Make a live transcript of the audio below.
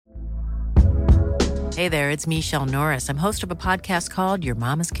Hey there, it's Michelle Norris. I'm host of a podcast called Your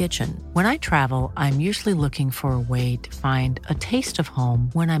Mama's Kitchen. When I travel, I'm usually looking for a way to find a taste of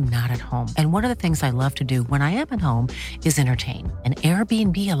home when I'm not at home. And one of the things I love to do when I am at home is entertain. And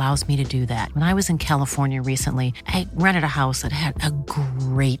Airbnb allows me to do that. When I was in California recently, I rented a house that had a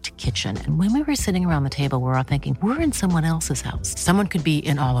great kitchen. And when we were sitting around the table, we were all thinking, we're in someone else's house. Someone could be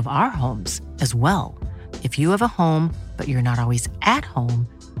in all of our homes as well. If you have a home, but you're not always at home,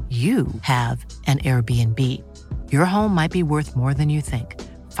 you have an Airbnb. Your home might be worth more than you think.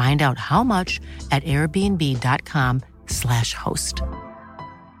 Find out how much at airbnb.com/host.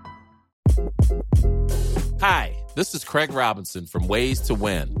 Hi, this is Craig Robinson from Ways to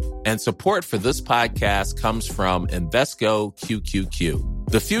Win, and support for this podcast comes from Invesco QQQ.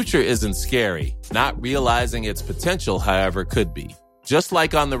 The future isn't scary. Not realizing its potential, however, could be. Just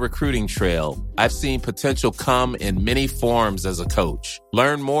like on the recruiting trail, I've seen potential come in many forms as a coach.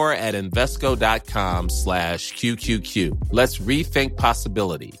 Learn more at Invesco.com/QQQ. Let's rethink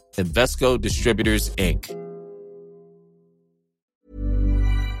possibility. Invesco Distributors, Inc.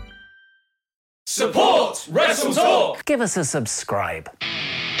 Support Wrestle Talk! Give us a subscribe.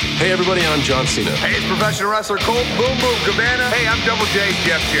 Hey everybody, I'm John Cena. Hey, it's professional wrestler Colt Boom Boom Cabana. Hey, I'm Double J,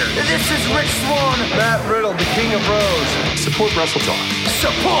 Jeff Jarrett. This is Rich Swann. Matt Riddle, the King of Bros. Support Wrestle Talk.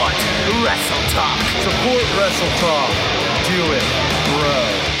 Support Wrestle Talk. Support Wrestle Talk. Do it, bro.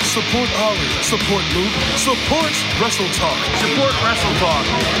 Support Ollie. Support Luke. Support Wrestle Talk. Support Wrestle Talk.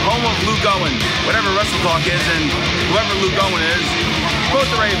 Home of Luke Owen. Whatever Wrestle Talk is, and whoever Luke Owen is, quote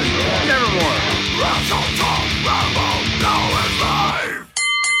the Raven. Nevermore. Wrestle Talk. Rambo. Now is live.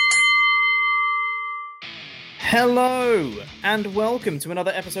 Hello, and welcome to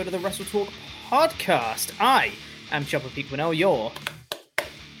another episode of the Wrestle Talk podcast. I am Chopper Peakwinell, your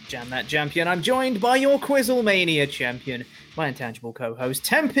Jam That Champion. I'm joined by your Quizzlemania champion, my intangible co-host,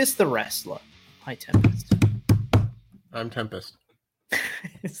 Tempest the Wrestler. Hi, Tempest. I'm Tempest.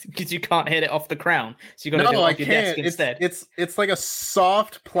 Because you can't hit it off the crown, so you got to do it off your desk instead. It's like a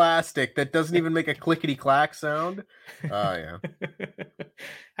soft plastic that doesn't even make a clickety clack sound. Yeah.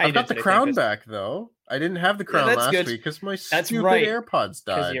 I've got the crown back though. I didn't have the crown last week because my stupid AirPods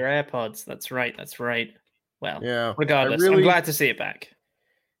died. Because your AirPods. That's right. Well, yeah. Regardless, I'm glad to see it back.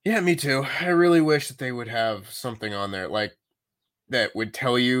 Yeah, me too. I really wish that they would have something on there like that would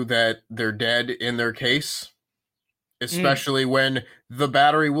tell you that they're dead in their case. Especially when the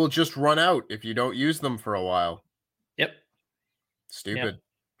battery will just run out if you don't use them for a while. Yep. Stupid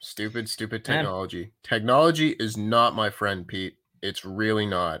technology. Man. Technology is not my friend, Pete. It's really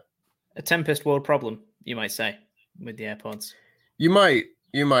not. A Tempest world problem, you might say, with the AirPods. You might,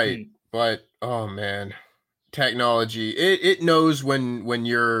 but oh man, technology. It knows when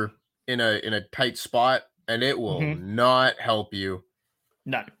you're in a tight spot, and it will not help you.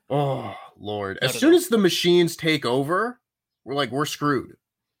 No. Oh Lord! As soon as the machines take over, we're screwed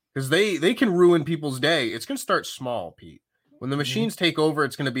because they can ruin people's day. It's gonna start small, Pete. When the machines take over,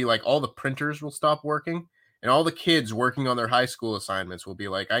 it's gonna be like all the printers will stop working, and all the kids working on their high school assignments will be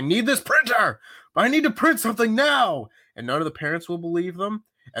like, "I need this printer, but I need to print something now," and none of the parents will believe them.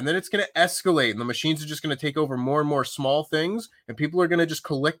 And then it's gonna escalate, and the machines are just gonna take over more and more small things, and people are gonna just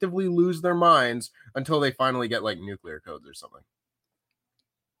collectively lose their minds until they finally get like nuclear codes or something.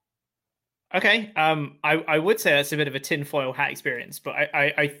 Okay, I would say that's a bit of a tinfoil hat experience, but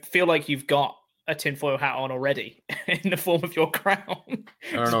I feel like you've got a tinfoil hat on already in the form of your crown.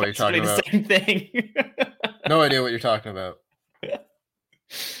 I don't know what you're talking about. The same thing. No idea what you're talking about.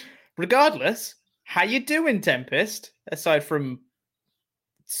 Regardless, how you doing, Tempest? Aside from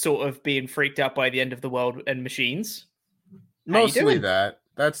sort of being freaked out by the end of the world and machines, mostly that.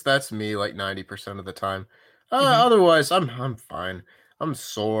 That's me like 90% of the time. Otherwise, I'm fine. I'm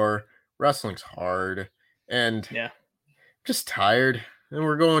sore. Wrestling's hard, and just tired. And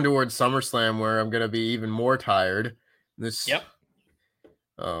we're going towards SummerSlam, where I'm gonna be even more tired.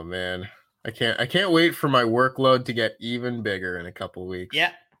 Oh man, I can't wait for my workload to get even bigger in a couple weeks.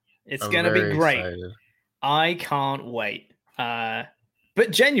 Yeah, it's gonna be great. Excited. I can't wait.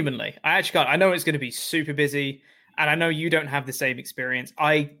 But genuinely, I actually can't. I know it's gonna be super busy, and I know you don't have the same experience.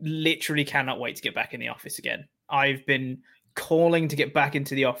 I literally cannot wait to get back in the office again. I've been calling to get back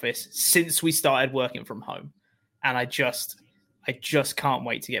into the office since we started working from home, and I just can't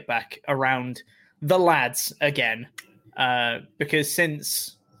wait to get back around the lads again, because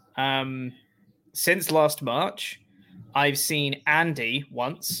since last March I've seen Andy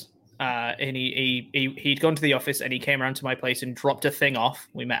once, and he'd gone to the office and he came around to my place and dropped a thing off.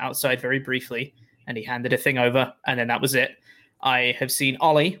 We met outside very briefly and he handed a thing over, and then that was it. I have seen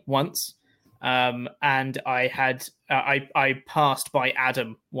Ollie once. And I had I passed by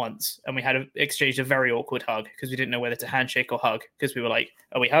Adam once, and we had exchanged a very awkward hug because we didn't know whether to handshake or hug, because we were like,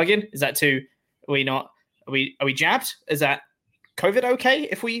 "Are we hugging? Is that too? Are we not? Are we jabbed? Is that COVID okay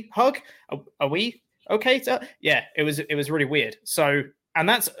if we hug? Are we okay?" Yeah, it was really weird. So, and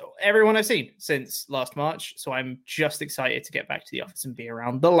that's everyone I've seen since last March. So I'm just excited to get back to the office and be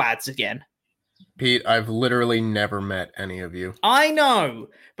around the lads again. Pete, I've literally never met any of you. I know,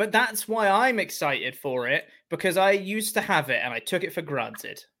 but that's why I'm excited for it, because I used to have it and I took it for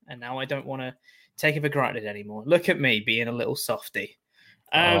granted, and now I don't want to take it for granted anymore. Look at me being a little softy.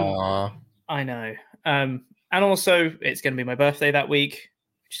 I know. And also, it's going to be my birthday that week,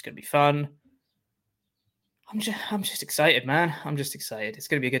 which is going to be fun. I'm just excited, man. I'm just excited. It's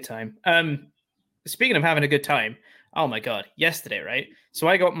going to be a good time. Speaking of having a good time, oh my God, yesterday, right? So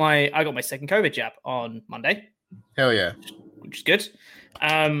I got my second COVID jab on Monday. Hell yeah. Which is good.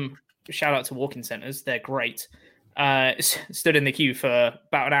 Shout out to walk-in centers. They're great. Stood in the queue for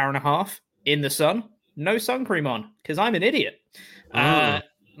about an hour and a half in the sun. No sun cream on, because I'm an idiot.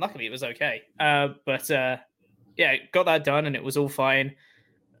 Luckily, it was okay. But yeah, got that done, and it was all fine.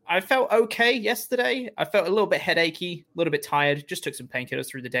 I felt okay yesterday. I felt a little bit headachy, a little bit tired. Just took some painkillers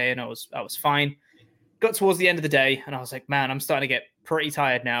through the day, and I was fine. Got towards the end of the day, and I was like, man, I'm starting to get pretty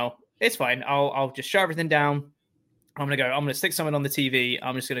tired now. It's fine. I'll just shut everything down. I'm gonna stick something on the TV.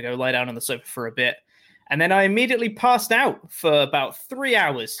 I'm just gonna go lie down on the sofa for a bit. And then I immediately passed out for about 3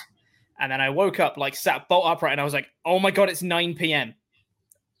 hours. And then I woke up, like, sat bolt upright, and I was like, oh my God, it's 9 p.m.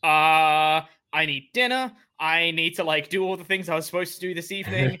 I need dinner. I need to, like, do all the things I was supposed to do this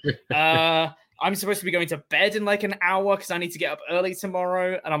evening. I'm supposed to be going to bed in like an hour because I need to get up early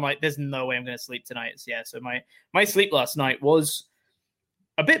tomorrow. And I'm like, there's no way I'm going to sleep tonight. So, yeah, so my sleep last night was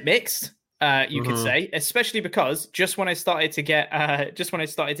a bit mixed, you could say, especially because just when I started to get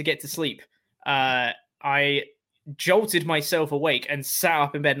to sleep, I jolted myself awake and sat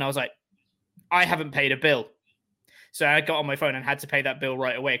up in bed, and I was like, I haven't paid a bill. So I got on my phone and had to pay that bill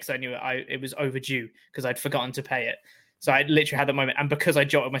right away because I knew it was overdue because I'd forgotten to pay it. So I literally had that moment. And because I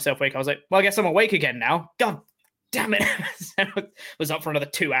jolted myself awake, I was like, well, I guess I'm awake again now. God damn it. So I was up for another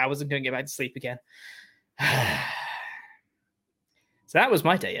 2 hours and couldn't get back to sleep again. So that was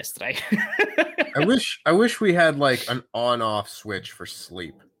my day yesterday. I wish we had like an on-off switch for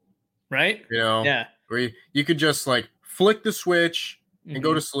sleep. Right? You know? Yeah. Where you could just like flick the switch and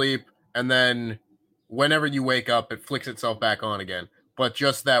go to sleep, and then whenever you wake up, it flicks itself back on again. But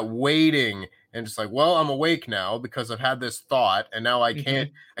just that waiting and just like, well, I'm awake now because I've had this thought, and now I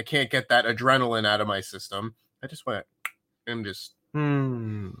can't get that adrenaline out of my system. I just went and just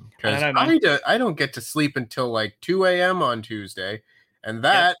because I don't get to sleep until like 2 a.m. on Tuesday, and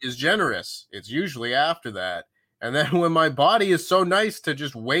that is generous. It's usually after that. And then when my body is so nice to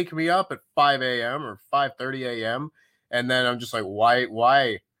just wake me up at 5 a.m. or 5:30 a.m., and then I'm just like,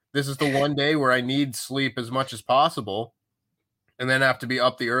 why? This is the one day where I need sleep as much as possible, and then have to be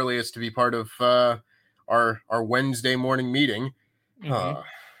up the earliest to be part of our Wednesday morning meeting. Yeah.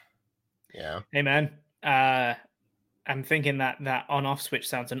 Hey, man. I'm thinking that on-off switch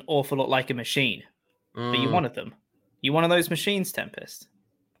sounds an awful lot like a machine, but you wanted them. You one of those machines, Tempest?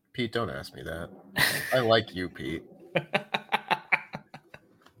 Pete, don't ask me that. I like you, Pete.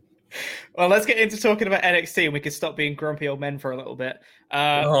 Well, let's get into talking about NXT, and we can stop being grumpy old men for a little bit.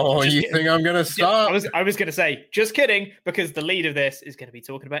 You think I'm going to stop? I was going to say, just kidding, because the lead of this is going to be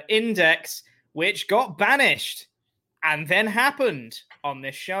talking about Index, which got banished and then happened on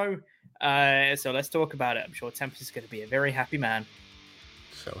this show. So let's talk about it. I'm sure Tempest is going to be a very happy man.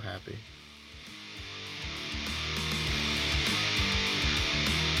 So happy.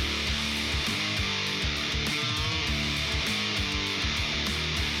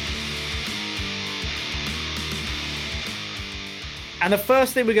 And the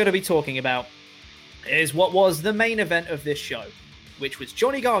first thing we're going to be talking about is what was the main event of this show, which was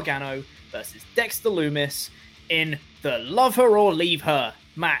Johnny Gargano versus Dexter Lumis in the Love Her or Leave Her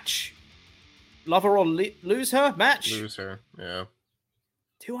match. Love her or lose her match? Lose her, yeah.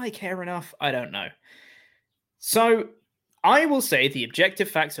 Do I care enough? I don't know. So I will say the objective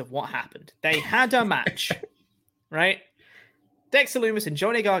facts of what happened. They had a match, right? Dexter Lumis and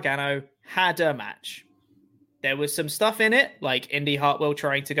Johnny Gargano had a match. There was some stuff in it, like Indy Hartwell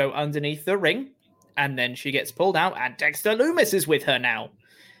trying to go underneath the ring, and then she gets pulled out, and Dexter Lumis is with her now.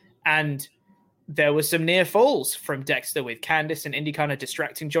 And there was some near falls from Dexter with Candice and Indy kind of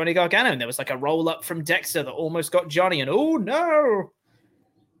distracting Johnny Gargano, and there was like a roll-up from Dexter that almost got Johnny, and oh no!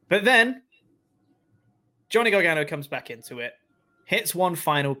 But then, Johnny Gargano comes back into it, hits one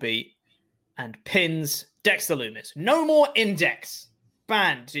final beat, and pins Dexter Lumis. No more Index.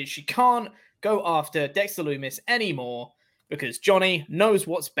 Banned. She can't go after Dexter Lumis anymore because Johnny knows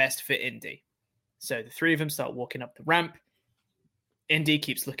what's best for Indy. So the three of them start walking up the ramp. Indy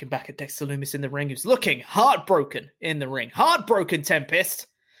keeps looking back at Dexter Lumis in the ring, who's looking heartbroken in the ring. Heartbroken, Tempest.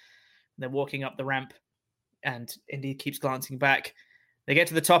 They're walking up the ramp, and Indy keeps glancing back. They get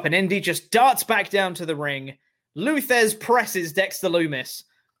to the top, and Indy just darts back down to the ring. Lou Thesz presses Dexter Lumis,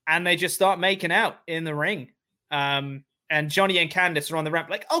 and they just start making out in the ring. And Johnny and Candice are on the ramp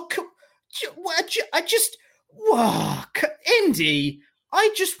like, oh, Indy,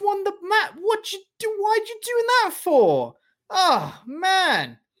 I just won the match. Why'd you doing that for? Oh,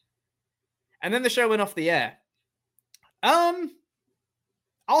 man. And then the show went off the air. I'll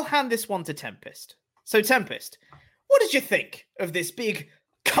hand this one to Tempest. So, Tempest, what did you think of this big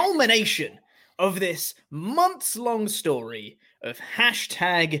culmination of this months-long story of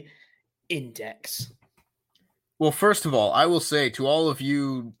hashtag Index? Well, first of all, I will say to all of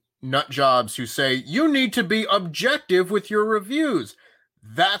you nut jobs who say you need to be objective with your reviews,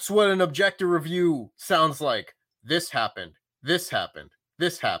 that's what an objective review sounds like. This happened. This happened.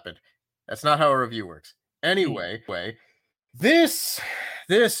 This happened. That's not how a review works. Anyway, this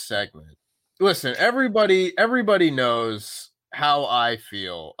segment. Listen, everybody knows how I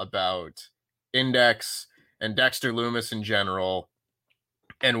feel about Index and Dexter Lumis in general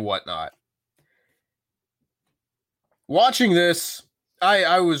and whatnot. Watching this,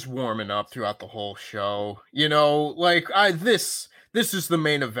 I was warming up throughout the whole show. You know, like this is the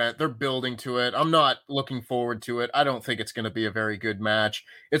main event. They're building to it. I'm not looking forward to it. I don't think it's going to be a very good match.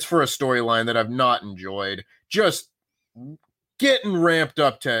 It's for a storyline that I've not enjoyed. Just getting ramped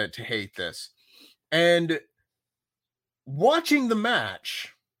up to hate this. And watching the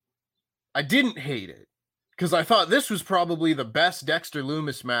match, I didn't hate it because I thought this was probably the best Dexter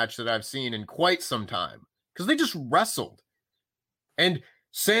Lumis match that I've seen in quite some time because they just wrestled. And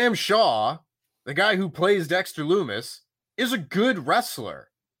Sam Shaw, the guy who plays Dexter Lumis, is a good wrestler.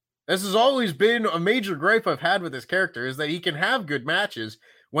 This has always been a major gripe I've had with this character, is that he can have good matches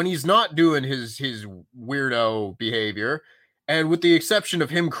when he's not doing his weirdo behavior. And with the exception of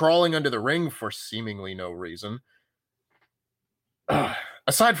him crawling under the ring for seemingly no reason,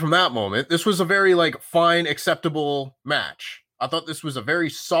 aside from that moment, this was a very fine, acceptable match. I thought this was a very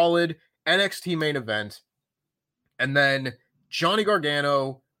solid NXT main event. And then Johnny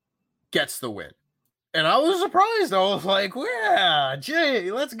Gargano gets the win. And I was surprised. I was like, yeah, Jay,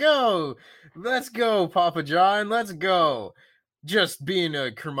 let's go. Let's go, Papa John. Let's go. Just being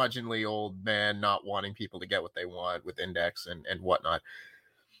a curmudgeonly old man, not wanting people to get what they want with Index and whatnot.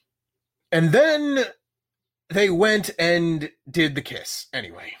 And then they went and did the kiss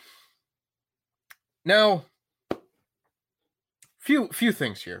anyway. Now, few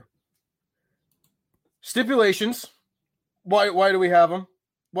things here. Stipulations. Why do we have them?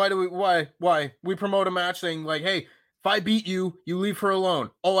 Why? We promote a match saying hey, if I beat you, you leave her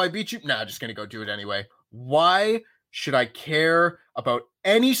alone. Oh, I beat you? Nah, just gonna go do it anyway. Why should I care about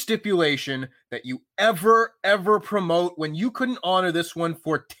any stipulation that you ever promote when you couldn't honor this one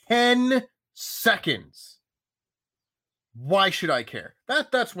for 10 seconds? Why should I care?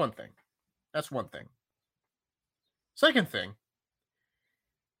 That's one thing. That's one thing. Second thing,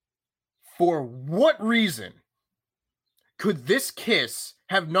 for what reason could this kiss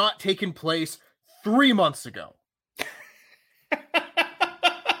have not taken place 3 months ago?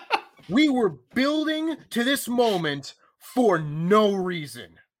 We were building to this moment for no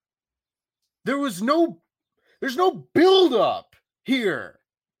reason. There's no build up here.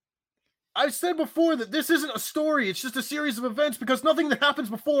 I've said before that this isn't a story, it's just a series of events because nothing that happens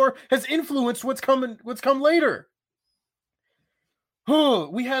before has influenced what's come later.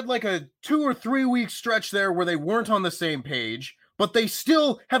 We had a 2 or 3 week stretch there where they weren't on the same page, but they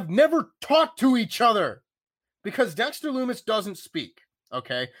still have never talked to each other because Dexter Lumis doesn't speak.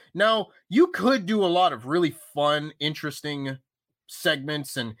 Okay. Now you could do a lot of really fun, interesting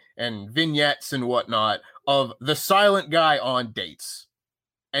segments and vignettes and whatnot of the silent guy on dates.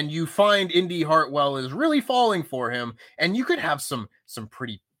 And you find Indy Hartwell is really falling for him. And you could have some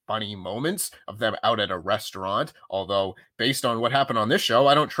pretty funny moments of them out at a restaurant. Although based on what happened on this show,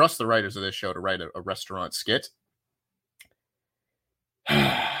 I don't trust the writers of this show to write a restaurant skit.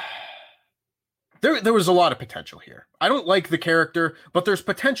 There was a lot of potential here. I don't like the character, but there's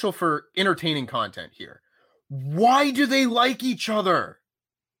potential for entertaining content here. Why do they like each other?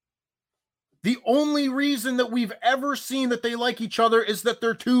 The only reason that we've ever seen that they like each other is that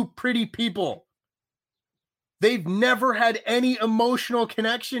they're two pretty people. They've never had any emotional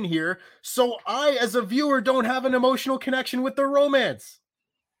connection here, so I, as a viewer, don't have an emotional connection with their romance.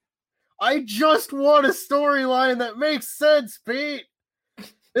 I just want a storyline that makes sense, Pete.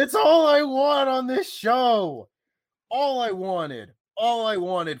 It's all I want on this show. All I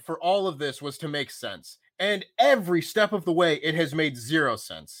wanted for all of this was to make sense. And every step of the way, it has made zero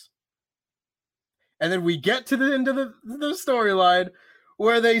sense. And then we get to the end of the storyline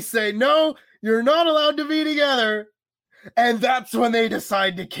where they say, no, you're not allowed to be together. And that's when they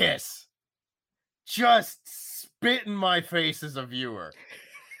decide to kiss. Just spit in my face as a viewer.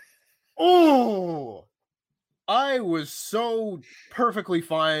 Oh, I was so perfectly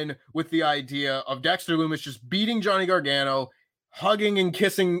fine with the idea of Dexter Lumis just beating Johnny Gargano, hugging and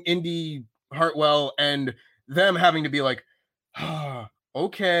kissing Indy Hartwell, and them having to be like,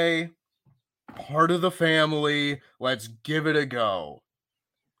 okay, part of the family, let's give it a go.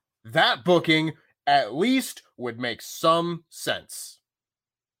 That booking at least would make some sense.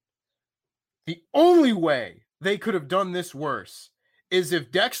 The only way they could have done this worse is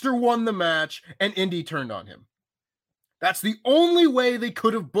if Dexter won the match and Indy turned on him. That's the only way they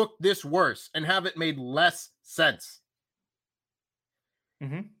could have booked this worse and have it made less sense.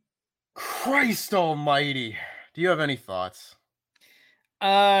 Mm-hmm. Christ almighty. Do you have any thoughts?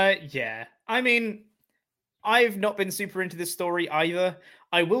 Yeah. I mean, I've not been super into this story either.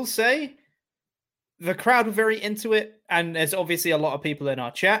 I will say the crowd were very into it, and there's obviously a lot of people in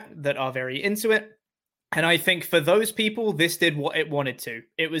our chat that are very into it. And I think for those people, this did what it wanted to.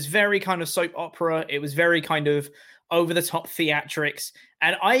 It was very kind of soap opera. It was very kind of over-the-top theatrics.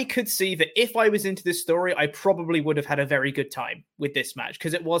 And I could see that if I was into this story, I probably would have had a very good time with this match.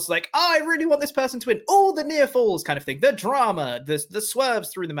 Because it was like, oh, I really want this person to win. Oh, the near falls kind of thing. The drama, the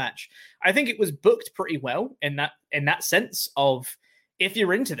swerves through the match. I think it was booked pretty well in that sense of, if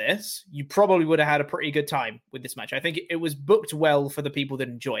you're into this, you probably would have had a pretty good time with this match. I think it was booked well for the people that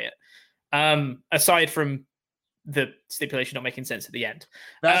enjoy it. Aside from the stipulation not making sense at the end.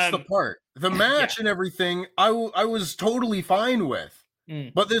 That's the part. The match and everything, I was totally fine with.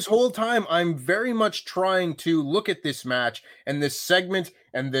 But this whole time, I'm very much trying to look at this match and this segment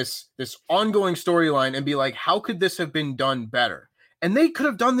and this ongoing storyline and be like, how could this have been done better? And they could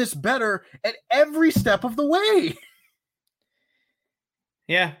have done this better at every step of the way.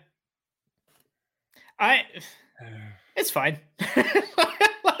 Yeah. It's fine.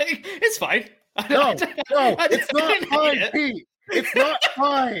 It's fine. No, it's not fine, Pete. It's not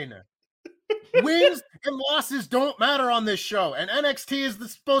fine. Wins and losses don't matter on this show, and NXT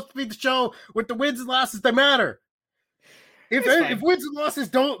is supposed to be the show with the wins and losses that matter. If wins and losses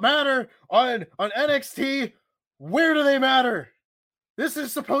don't matter on NXT, where do they matter? This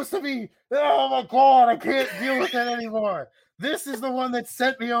is supposed to be, oh my God, I can't deal with it anymore. This is the one that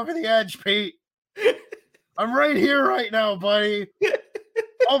sent me over the edge, Pete. I'm right here right now, buddy.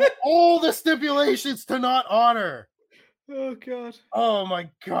 Of all the stipulations to not honor. Oh, God. Oh, my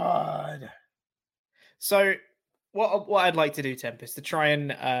God. So, what I'd like to do, Tempest, to try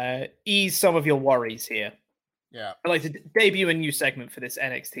and ease some of your worries here. Yeah. I'd like to debut a new segment for this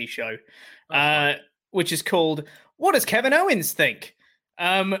NXT show, which is called, What Does Kevin Owens Think?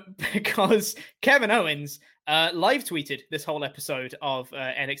 Because Kevin Owens live tweeted this whole episode of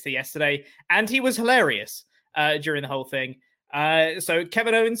NXT yesterday, and he was hilarious during the whole thing. So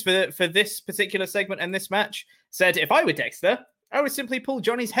Kevin Owens, for this particular segment and this match, said, if I were Dexter, I would simply pull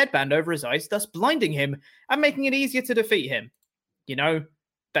Johnny's headband over his eyes, thus blinding him and making it easier to defeat him. You know,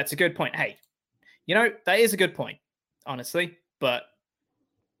 that's a good point. Hey, you know, that is a good point, honestly. But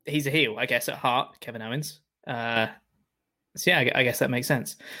he's a heel, I guess, at heart, Kevin Owens. So yeah, I guess that makes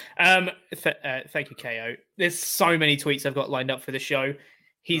sense. Thank you, KO. There's so many tweets I've got lined up for the show.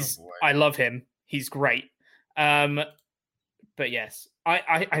 I love him. He's great. But yes,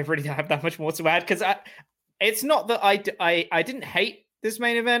 I really don't have that much more to add, because it's not that I didn't hate this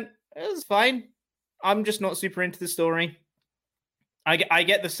main event. It was fine. I'm just not super into the story. I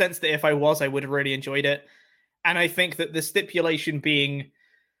get the sense that if I was, I would have really enjoyed it. And I think that the stipulation being,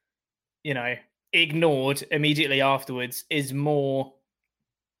 you know, ignored immediately afterwards is more...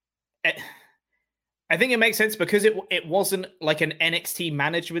 I think it makes sense because it wasn't like an NXT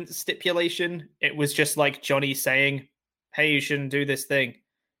management stipulation. It was just like Johnny saying, hey, you shouldn't do this thing.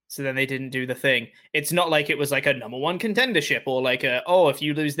 So then they didn't do the thing. It's not like it was like a number one contendership or like if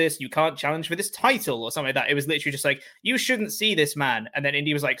you lose this, you can't challenge for this title or something like that. It was literally just like, you shouldn't see this man. And then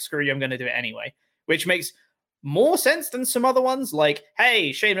Indy was like, screw you, I'm going to do it anyway. Which makes more sense than some other ones. Like,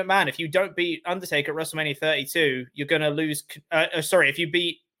 hey, Shane McMahon, if you don't beat Undertaker at WrestleMania 32, you're going to lose. If you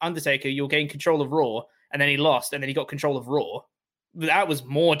beat Undertaker, you'll gain control of Raw. And then he lost, and then he got control of Raw. That was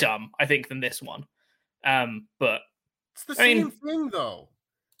more dumb, I think, than this one. But it's the same thing, though.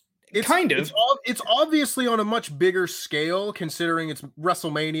 It's obviously on a much bigger scale, considering it's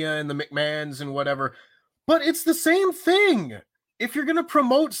WrestleMania and the McMahons and whatever. But it's the same thing. if you're going to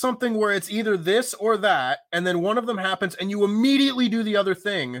promote something where it's either this or that, and then one of them happens and you immediately do the other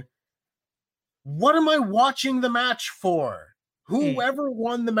thing, what am I watching the match for? Whoever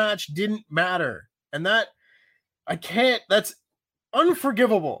won the match didn't matter. And that's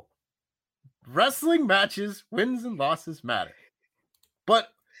unforgivable. Wrestling matches, wins and losses matter. But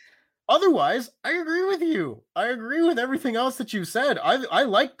otherwise, I agree with you. I agree with everything else that you said. I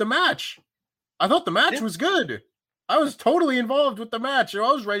liked the match. I thought the match was good. I was totally involved with the match. I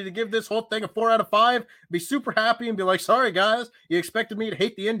was ready to give this whole thing a 4 out of 5, be super happy and be like, sorry guys, you expected me to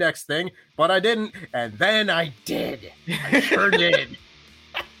hate the index thing, but I didn't. And then I did. I sure did.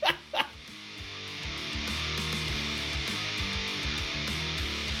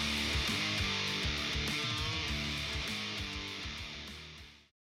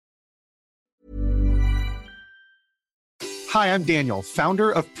 Hi, I'm Daniel,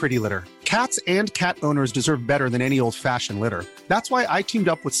 founder of Pretty Litter. Cats and cat owners deserve better than any old-fashioned litter. That's why I teamed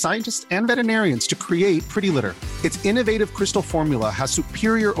up with scientists and veterinarians to create Pretty Litter. Its innovative crystal formula has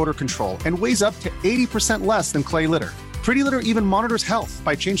superior odor control and weighs up to 80% less than clay litter. Pretty Litter even monitors health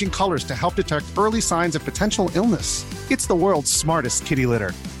by changing colors to help detect early signs of potential illness. It's the world's smartest kitty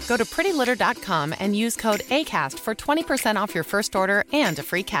litter. Go to prettylitter.com and use code ACAST for 20% off your first order and a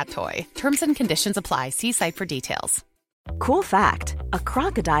free cat toy. Terms and conditions apply. See site for details. Cool fact, a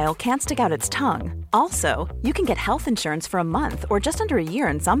crocodile can't stick out its tongue. Also, you can get health insurance for a month or just under a year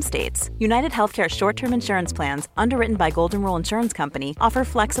in some states. United Healthcare short-term insurance plans, underwritten by Golden Rule Insurance Company, offer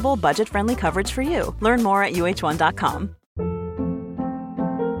flexible, budget-friendly coverage for you. Learn more at UH1.com.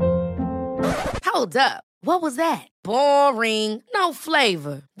 Hold up. What was that? Boring. No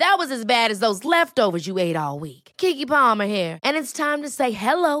flavor. That was as bad as those leftovers you ate all week. Keke Palmer here, and it's time to say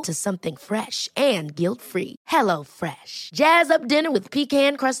hello to something fresh and guilt-free. Hello Fresh. Jazz up dinner with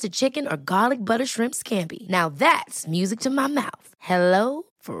pecan-crusted chicken or garlic butter shrimp scampi. Now that's music to my mouth. Hello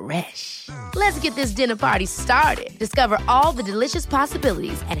Fresh. Let's get this dinner party started. Discover all the delicious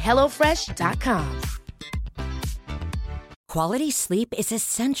possibilities at HelloFresh.com. Quality sleep is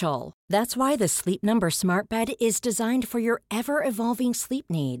essential. That's why the Sleep Number Smart Bed is designed for your ever-evolving sleep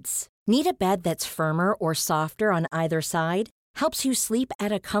needs. Need a bed that's firmer or softer on either side? Helps you sleep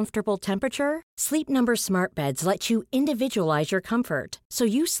at a comfortable temperature? Sleep Number Smart Beds let you individualize your comfort, so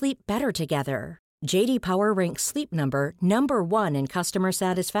you sleep better together. J.D. Power ranks Sleep Number number 1 in customer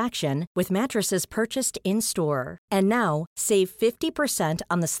satisfaction with mattresses purchased in-store. And now, save 50%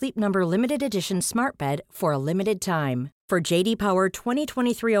 on the Sleep Number Limited Edition Smart Bed for a limited time. For J.D. Power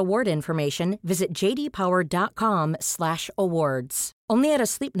 2023 award information, visit jdpower.com/awards. Only at a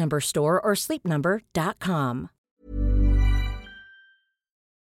Sleep Number store or sleepnumber.com.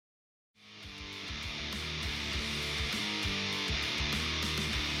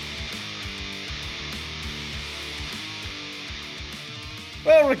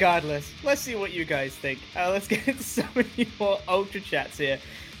 Well, regardless, let's see what you guys think. Let's get into so many more Ultra Chats here.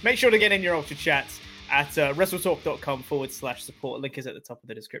 Make sure to get in your Ultra Chats at wrestletalk.com/support. Link is at the top of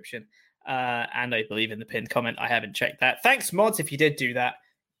the description. And I believe in the pinned comment. I haven't checked that. Thanks, mods, if you did do that.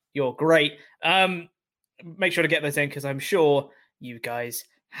 You're great. Make sure to get those in because I'm sure you guys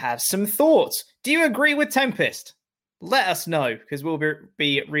have some thoughts. Do you agree with Tempest? Let us know because we'll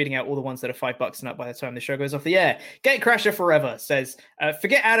be reading out all the ones that are $5 and up by the time the show goes off the air. Gatecrasher Forever says,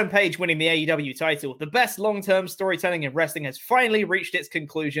 forget Adam Page winning the AEW title. The best long-term storytelling in wrestling has finally reached its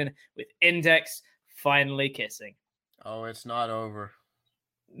conclusion with Index finally kissing. Oh, it's not over.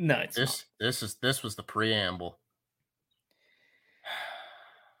 No, it's not. This was the preamble.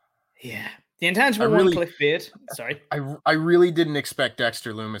 Yeah. The intangible one, Cliff Beard. Sorry. I really didn't expect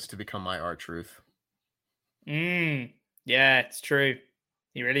Dexter Lumis to become my R-Truth. Yeah, it's true.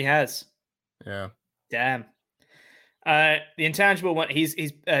 He really has. Yeah. Damn. The intangible one, he's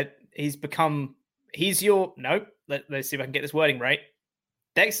become your let's see if I can get this wording right.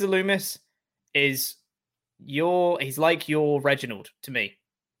 Dexter Lumis he's like your Reginald to me.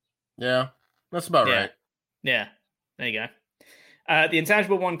 Yeah, that's about right. Yeah. There you go. The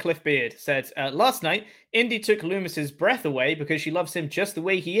intangible one, Cliff Beard, said, last night, Indy took Lumis's breath away because she loves him just the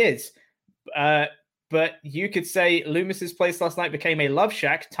way he is. But you could say Lumis's place last night became a love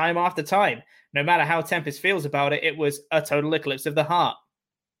shack time after time. No matter how Tempest feels about it, it was a total eclipse of the heart.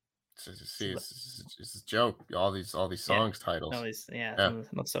 See, it's a joke. All these songs titles.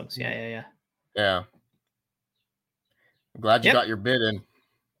 Not songs. Yeah. I'm glad you got your bid in.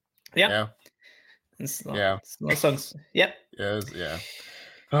 Yeah. Not songs. Yep. Yeah.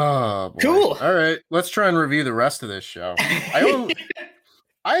 Oh, boy. Cool. All right, let's try and review the rest of this show.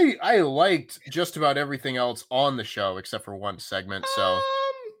 I liked just about everything else on the show except for one segment. So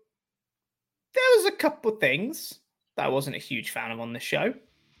there was a couple things that I wasn't a huge fan of on this show,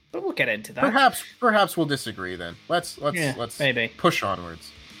 but we'll get into that. Perhaps we'll disagree then. Let's maybe push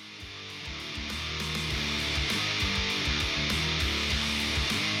onwards.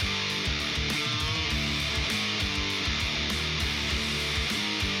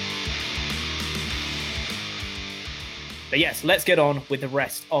 But yes, let's get on with the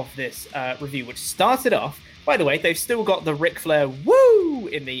rest of this review, which started off. By the way, they've still got the Ric Flair woo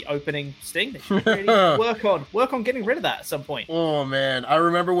in the opening sting. They should really work on getting rid of that at some point. Oh man, I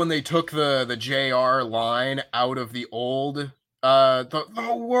remember when they took the JR line out of the old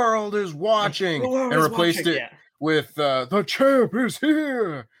the world is watching and replaced it with the champ is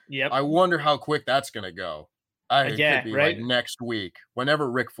here. Yep. I wonder how quick that's gonna go. It could be right? like next week, whenever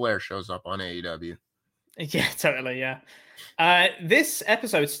Ric Flair shows up on AEW. Yeah, totally, yeah. This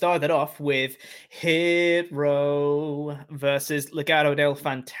episode started off with Hero versus Legado del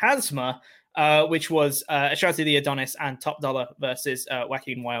Fantasma, which was Ashante the Adonis and Top Dollar versus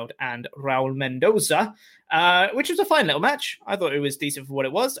Joaquin Wilde and Raul Mendoza, which was a fine little match. I thought it was decent for what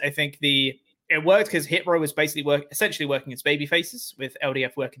it was. I think it worked because Hero was basically essentially working as baby faces, with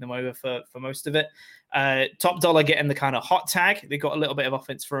LDF working them over for most of it. Top Dollar getting the kind of hot tag. They got a little bit of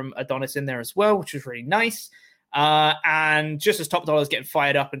offense from Adonis in there as well, which was really nice. And just as Top Dollar is getting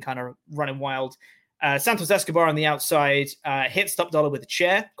fired up and kind of running wild, Santos Escobar on the outside hits Top Dollar with a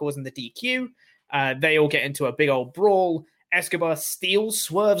chair, causing the DQ. They all get into a big old brawl. Escobar steals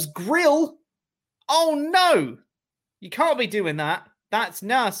Swerve's grill. Oh no! You can't be doing that. That's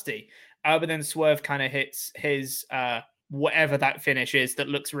nasty. But then Swerve kind of hits his whatever that finish is that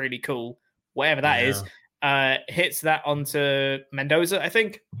looks really cool. Whatever that is, hits that onto Mendoza, I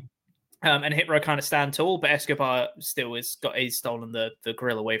think. And Hero kind of stand tall, but Escobar still he's stolen the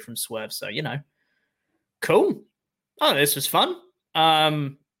grill away from Swerve. So, cool. Oh, this was fun. I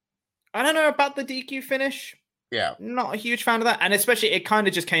don't know about the DQ finish. Yeah. Not a huge fan of that. And especially it kind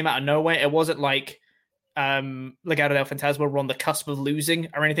of just came out of nowhere. It wasn't like Legado del Fantasma were on the cusp of losing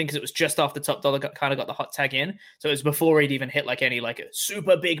or anything, because it was just after Top Dollar got the hot tag in. So it was before he'd even hit like any like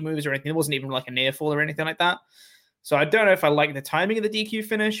super big moves or anything. It wasn't even like a near fall or anything like that. So I don't know if I like the timing of the DQ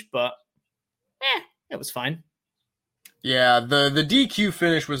finish, but it was fine. Yeah, the DQ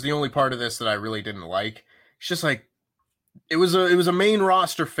finish was the only part of this that I really didn't like. It's just like it was a main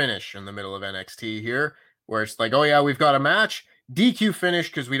roster finish in the middle of NXT here, where it's like, oh yeah, we've got a match, DQ finish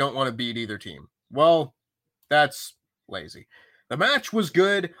because we don't want to beat either team. Well, that's lazy. The match was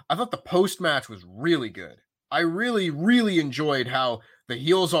good. I thought the post-match was really good. I really, really enjoyed how the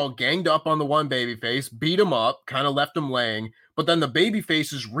heels all ganged up on the one babyface, beat him up, kind of left him laying, but then the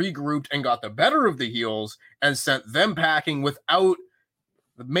babyfaces regrouped and got the better of the heels and sent them packing without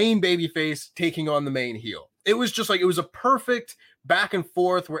the main babyface taking on the main heel. It was just like, it was a perfect back and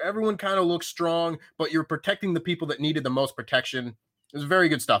forth where everyone kind of looked strong, but you're protecting the people that needed the most protection. It was very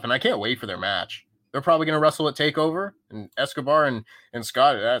good stuff, and I can't wait for their match. They're probably going to wrestle at TakeOver, and Escobar and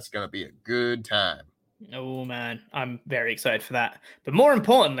Scott, that's going to be a good time. Oh, man. I'm very excited for that. But more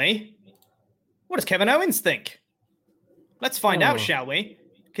importantly, what does Kevin Owens think? Let's find out, shall we?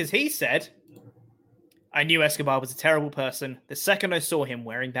 Because he said, I knew Escobar was a terrible person the second I saw him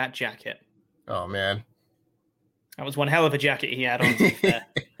wearing that jacket. Oh, man. That was one hell of a jacket he had on.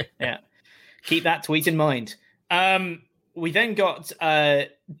 Yeah. Keep that tweet in mind. We then got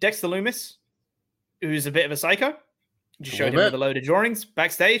Dexter Lumis, who's a bit of a psycho. Just showed him with a load of drawings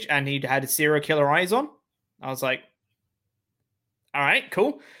backstage, and he had serial killer eyes on. I was like, all right,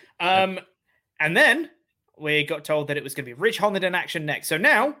 cool. And then we got told that it was going to be Ridge Holland in action next. So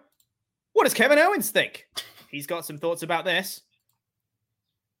now, what does Kevin Owens think? He's got some thoughts about this.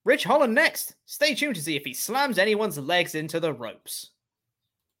 Ridge Holland next. Stay tuned to see if he slams anyone's legs into the ropes.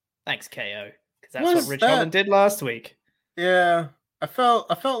 Thanks, KO. Because that's what Ridge Holland did last week. Yeah. I felt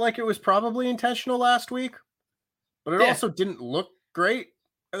like it was probably intentional last week, but it also didn't look great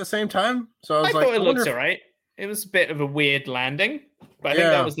at the same time. So I was like, thought it looked all right. It was a bit of a weird landing, but I think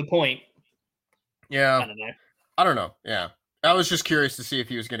that was the point. Yeah. I don't know. Yeah. I was just curious to see if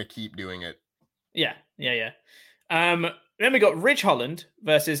he was going to keep doing it. Yeah. Then we got Ridge Holland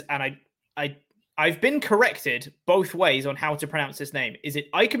versus, and I've been corrected both ways on how to pronounce his name. Is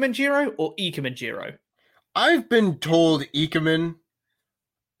it Ikemanjiro or Ikemanjiro? I've been told Ikeman.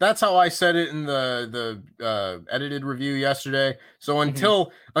 That's how I said it in the edited review yesterday. So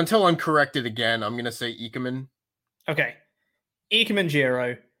until I'm corrected again, I'm going to say Ikeman. Okay.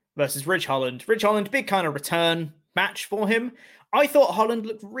 Ikemanjiro versus Ridge Holland. Ridge Holland, big kind of return match for him. I thought Holland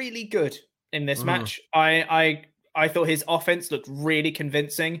looked really good in this match. I thought his offense looked really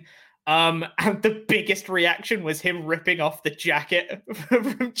convincing. And the biggest reaction was him ripping off the jacket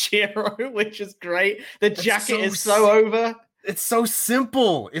from Jiro, which is great. The jacket is so over. It's so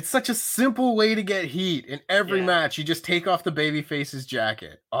simple. It's such a simple way to get heat in every match. You just take off the babyface's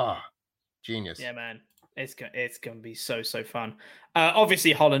jacket. Oh, genius. Yeah, man. It's gonna be so fun.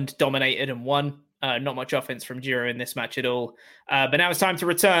 Obviously, Holland dominated and won. Not much offense from Jiro in this match at all. But now it's time to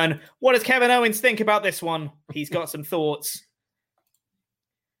return. What does Kevin Owens think about this one? He's got some thoughts.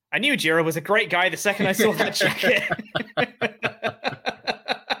 I knew Jiro was a great guy the second I saw that jacket.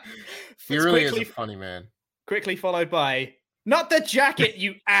 He really is a funny man. Quickly followed by, not the jacket,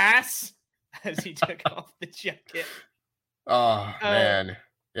 you ass, as he took off the jacket. Oh, man.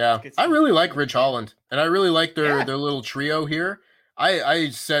 Yeah, I really like Ridge Holland, and I really like their little trio here. I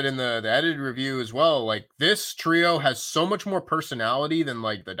said in the edited review as well, like, this trio has so much more personality than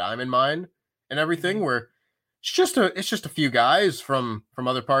like the Diamond Mine and everything, where it's just a few guys from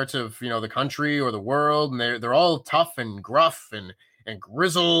other parts of, you know, the country or the world, and they're all tough and gruff and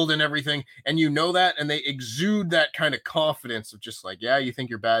grizzled and everything, and you know that, and they exude that kind of confidence of just like, yeah, you think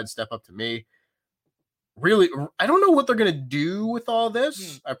you're bad, step up to me. Really, I don't know what they're gonna do with all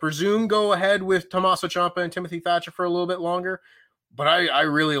this. I presume go ahead with Tommaso Ciampa and Timothy Thatcher for a little bit longer, but I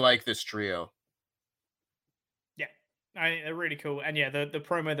really like this trio. Yeah, they're really cool, and yeah, the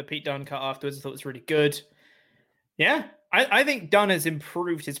promo that Pete Dunne cut afterwards I thought was really good. Yeah, I think Dunne has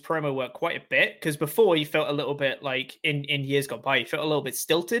improved his promo work quite a bit, because before he felt a little bit like, in years gone by, he felt a little bit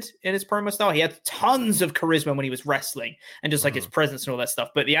stilted in his promo style. He had tons of charisma when he was wrestling and just like his presence and all that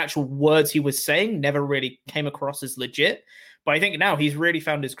stuff, but the actual words he was saying never really came across as legit. But I think now he's really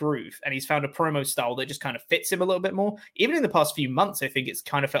found his groove, and he's found a promo style that just kind of fits him a little bit more. Even in the past few months, I think it's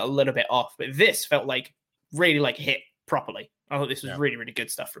kind of felt a little bit off, but this felt like really like hit properly. I thought this was really, really good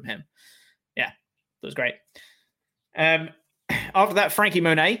stuff from him. Yeah, that was great. After that, Frankie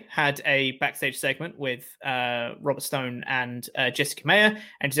Monet had a backstage segment with Robert Stone and Jessica Mayer,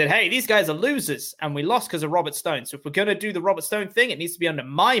 and she said, hey, these guys are losers, and we lost because of Robert Stone. So if we're going to do the Robert Stone thing, it needs to be under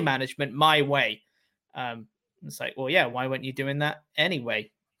my management, my way. It's like, well, yeah, why weren't you doing that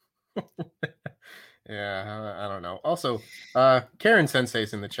anyway? Yeah, I don't know. Also, Karen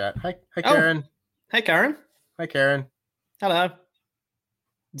Sensei's in the chat. Hi, Karen. Hey, Karen. Hi, Karen. Hello.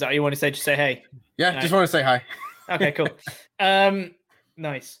 Is that what you want to say? Just say hey. Yeah, just want to say hi. Okay, cool.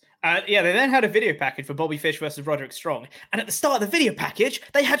 Nice. Yeah, they then had a video package for Bobby Fish versus Roderick Strong. And at the start of the video package,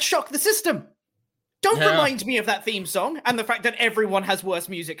 they had Shock the System. Don't remind me of that theme song and the fact that everyone has worse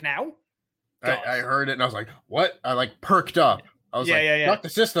music now. I heard it and I was like, what? I like perked up. I was like, Shock the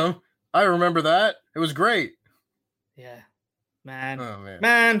System. I remember that. It was great. Yeah. Man. Oh, man.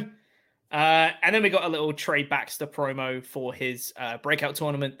 Man. And then we got a little Trey Baxter promo for his breakout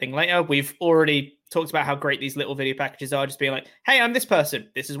tournament thing later. We've already talked about how great these little video packages are, just being like, hey, I'm this person.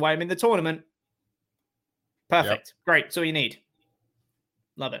 This is why I'm in the tournament. Perfect. Yep. Great. That's all you need.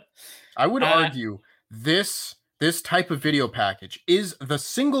 Love it. I would argue this type of video package is the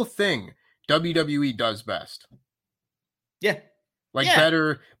single thing WWE does best. Yeah. Like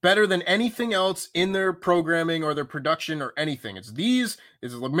better than anything else in their programming or their production or anything. It's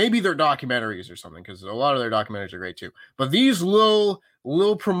maybe their documentaries or something, because a lot of their documentaries are great too. But these little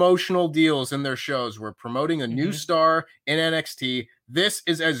promotional deals in their shows, where promoting a new star in NXT, this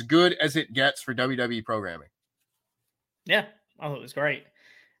is as good as it gets for WWE programming. Yeah, I thought it was great.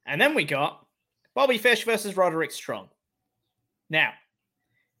 And then we got Bobby Fish versus Roderick Strong. Now,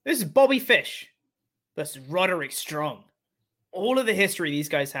 this is Bobby Fish versus Roderick Strong. All of the history these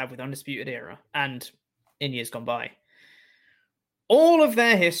guys have with Undisputed Era and in years gone by, all of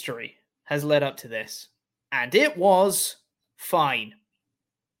their history has led up to this, and it was fine.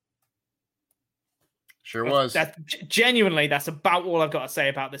 Sure was. Genuinely, that's about all I've got to say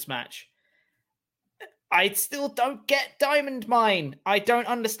about this match. I still don't get Diamond Mine. I don't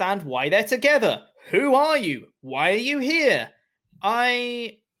understand why they're together. Who are you? Why are you here?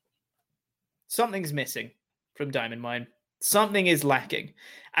 Something's missing from Diamond Mine. Something is lacking.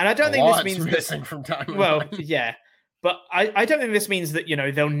 And I don't think this means missing from Diamond Mine. Yeah. But I don't think this means that,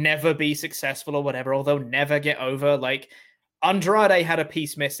 they'll never be successful or whatever, or they'll never get over. Like, Andrade had a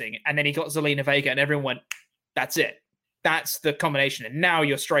piece missing, and then he got Zelina Vega, and everyone went, that's it. That's the combination. And now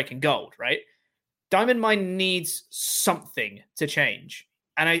you're striking gold, right? Diamond Mine needs something to change.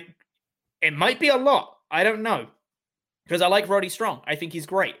 And it might be a lot. I don't know. Because I like Roddy Strong. I think he's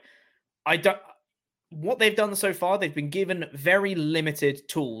great. What they've done so far, they've been given very limited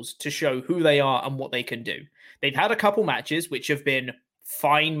tools to show who they are and what they can do. They've had a couple matches, which have been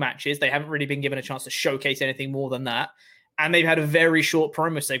fine matches. They haven't really been given a chance to showcase anything more than that. And they've had a very short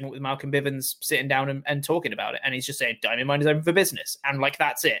promo segment with Malcolm Bivens sitting down and talking about it. And he's just saying, Diamond Mine is open for business. And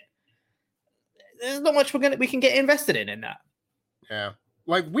that's it. there's not much we can get invested in that. Yeah.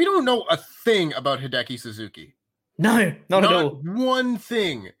 Like, we don't know a thing about Hideki Suzuki. No, not at all. One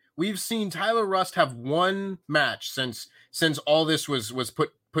thing. We've seen Tyler Rust have one match since all this was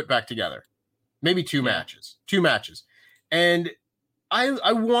put back together. Maybe two matches. And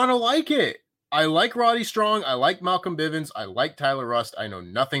I want to like it. I like Roddy Strong. I like Malcolm Bivens. I like Tyler Rust. I know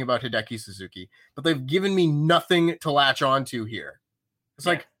nothing about Hideki Suzuki, but they've given me nothing to latch onto here. It's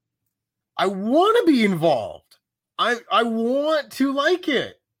like, I want to be involved. I want to like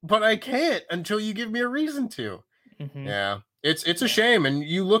it, but I can't until you give me a reason to. Mm-hmm. Yeah, it's a shame. And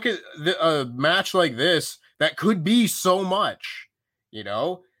you look at a match like this that could be so much, you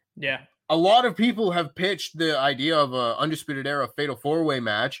know? Yeah. A lot of people have pitched the idea of a Undisputed Era Fatal 4-Way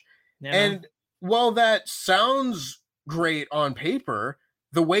match. Yeah. And while that sounds great on paper,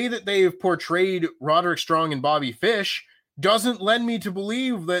 the way that they have portrayed Roderick Strong and Bobby Fish doesn't lend me to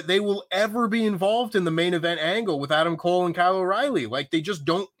believe that they will ever be involved in the main event angle with Adam Cole and Kyle O'Reilly. Like, they just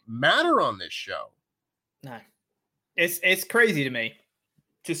don't matter on this show. No. It's crazy to me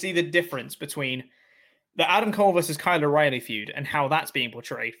to see the difference between the Adam Cole versus Kyle O'Reilly feud and how that's being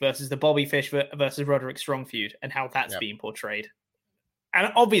portrayed versus the Bobby Fish versus Roderick Strong feud and how that's being portrayed.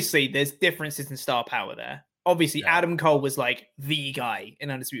 And obviously there's differences in star power there. Obviously Adam Cole was like the guy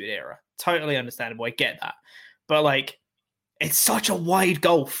in Undisputed Era. Totally understandable. I get that. But like, it's such a wide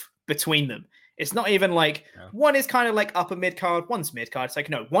gulf between them. It's not even like one is kind of like upper mid card, one's mid card. It's like,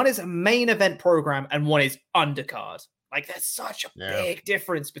 no, one is a main event program and one is undercard. Like, there's such a big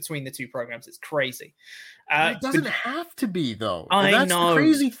difference between the two programs. It's crazy. It doesn't have to be, though. That's the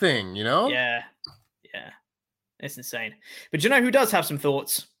crazy thing, you know? Yeah. It's insane. But you know who does have some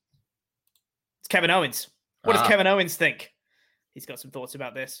thoughts? It's Kevin Owens. What does Kevin Owens think? He's got some thoughts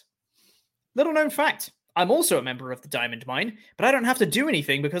about this. Little known fact. I'm also a member of the Diamond Mine, but I don't have to do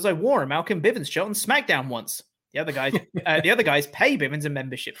anything because I wore a Malcolm Bivens shirt on SmackDown once. The other guys pay Bivens a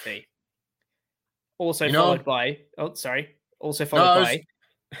membership fee. Also followed by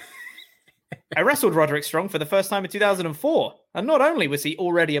I wrestled Roderick Strong for the first time in 2004. And not only was he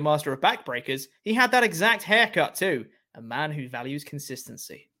already a master of backbreakers, he had that exact haircut too. A man who values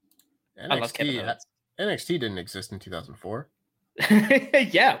consistency. I love Kevin Owens. NXT didn't exist in 2004.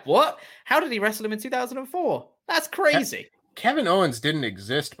 Yeah, what? How did he wrestle him in 2004? That's crazy. Kevin Owens didn't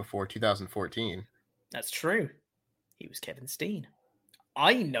exist before 2014. That's true. He was Kevin Steen.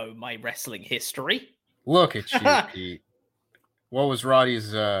 I know my wrestling history. Look at you, Pete. What was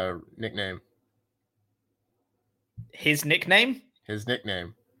Roddy's nickname? His nickname? His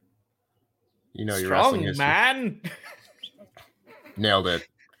nickname. You know, Strong, your wrestling history. Man. Nailed it.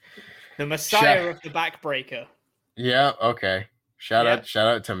 The Messiah of the Backbreaker. Yeah, okay. Shout out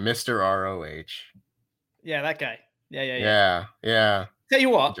to Mr. ROH. Yeah, that guy. Yeah. Tell you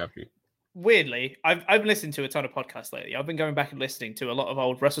what. Weirdly, I've listened to a ton of podcasts lately. I've been going back and listening to a lot of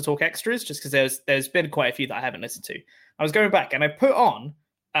old Wrestle Talk extras just because there's been quite a few that I haven't listened to. I was going back and I put on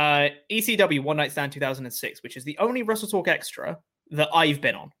ECW One Night Stand 2006, which is the only Wrestle Talk extra that I've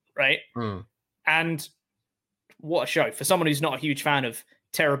been on, right? And what a show. For someone who's not a huge fan of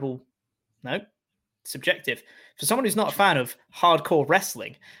subjective. For someone who's not a fan of hardcore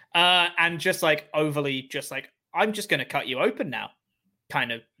wrestling and just like overly just like, I'm just going to cut you open now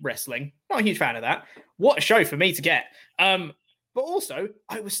kind of wrestling. Not a huge fan of that. What a show for me to get. But also,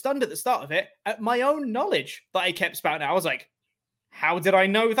 I was stunned at the start of it at my own knowledge that I kept spouting out. I was like, how did I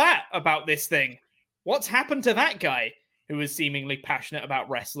know that about this thing? What's happened to that guy who was seemingly passionate about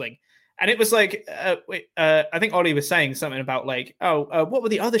wrestling? And it was like, I think Ollie was saying something about like, what were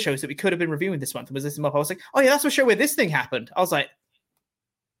the other shows that we could have been reviewing this month? And was this month? I was like, oh yeah, that's a show where this thing happened. I was like,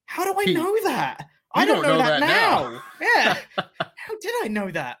 how do I know that? I don't know that now. Yeah. How did I know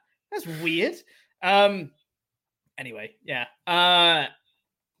that? That's weird. Anyway, yeah.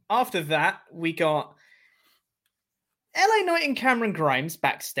 After that, we got LA Knight and Cameron Grimes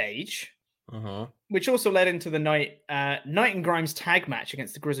backstage, which also led into the Knight and Grimes tag match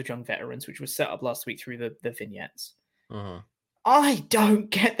against the Grizzled Young Veterans, which was set up last week through the vignettes. I don't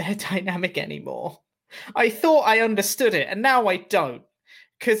get their dynamic anymore. I thought I understood it, and now I don't.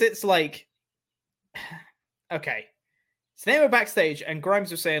 Because it's like, okay. So they were backstage, and Grimes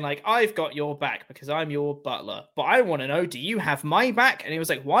was saying, like, I've got your back because I'm your butler. But I want to know, do you have my back? And he was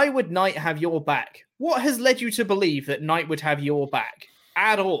like, why would Knight have your back? What has led you to believe that Knight would have your back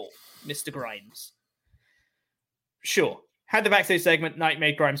at all, Mr. Grimes? Sure. Had the backstage segment, Knight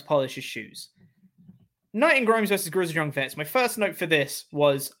made Grimes polish his shoes. Knight and Grimes versus Grizzled Young Vets. My first note for this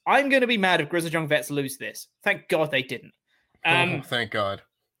was, I'm going to be mad if Grizzled Young Vets lose this. Thank God they didn't. Thank God.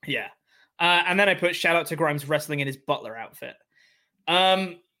 Yeah. And then I put shout out to Grimes wrestling in his butler outfit.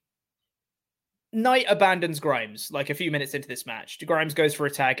 Knight abandons Grimes like a few minutes into this match. Grimes goes for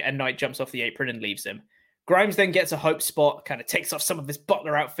a tag and Knight jumps off the apron and leaves him. Grimes then gets a hope spot, kind of takes off some of his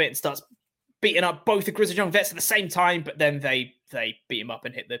butler outfit and starts beating up both the Grizzled Young Vets at the same time, but then they beat him up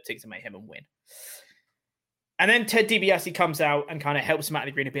and hit the Tigs of Mayhem and win. And then Ted DiBiase comes out and kind of helps him out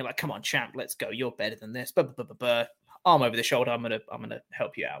of the arena, being like, come on, champ, let's go. You're better than this. Arm over the shoulder. I'm gonna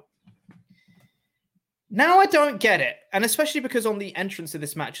help you out. Now I don't get it. And especially because on the entrance of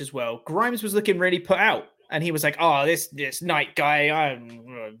this match as well, Grimes was looking really put out. And he was like, oh, this Knight guy,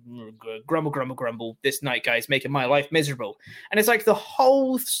 grumble. This Knight guy is making my life miserable. And it's like the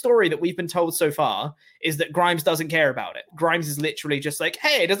whole story that we've been told so far is that Grimes doesn't care about it. Grimes is literally just like,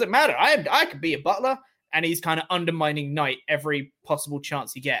 hey, it doesn't matter. I could be a butler. And he's kind of undermining Knight every possible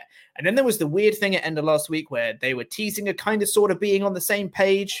chance he get. And then there was the weird thing at end of last week where they were teasing a kind of sort of being on the same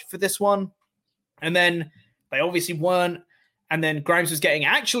page for this one. And then they obviously weren't. And then Grimes was getting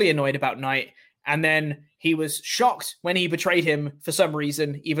actually annoyed about Knight. And then he was shocked when he betrayed him for some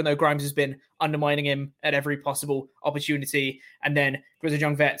reason, even though Grimes has been undermining him at every possible opportunity. And then Grizzled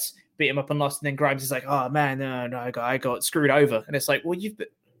Young Vets beat him up and lost. And then Grimes is like, oh, man, no, I got screwed over. And it's like, well,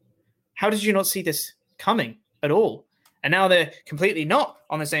 how did you not see this coming at all? And now they're completely not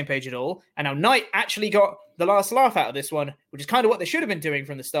on the same page at all. And now Knight actually got the last laugh out of this one, which is kind of what they should have been doing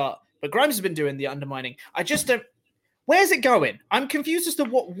from the start. But Grimes has been doing the undermining. I just don't... Where's it going? I'm confused as to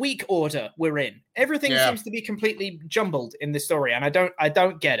what week order we're in. Everything seems to be completely jumbled in this story, and I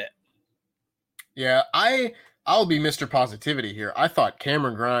don't get it. Yeah, I'll be Mr. Positivity here. I thought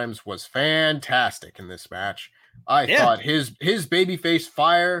Cameron Grimes was fantastic in this match. I thought his babyface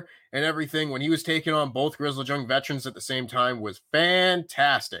fire and everything when he was taking on both Grizzled Young Veterans at the same time was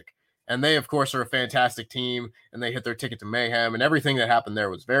fantastic. And they, of course, are a fantastic team, and they hit their ticket to Mayhem, and everything that happened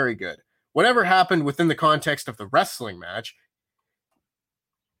there was very good. Whatever happened within the context of the wrestling match,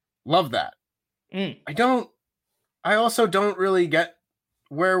 love that. I also don't really get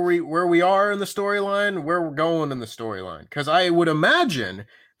where we are in the storyline, where we're going in the storyline. Because I would imagine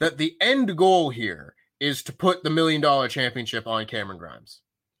that the end goal here is to put the $1 Million Championship on Cameron Grimes.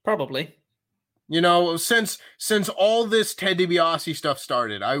 Probably. You know, since all this Ted DiBiase stuff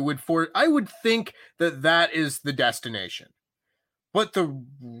started, I would think that is the destination. But the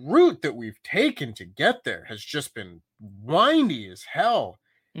route that we've taken to get there has just been windy as hell.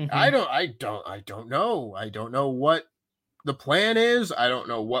 Mm-hmm. I don't know. I don't know what the plan is. I don't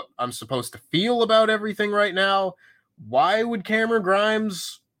know what I'm supposed to feel about everything right now. Why would Cameron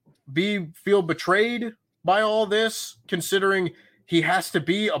Grimes feel betrayed by all this, considering he has to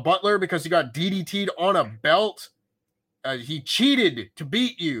be a butler because he got DDT'd on a belt? He cheated to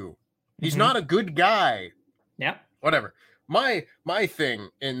beat you. He's not a good guy. Yeah. Whatever. My thing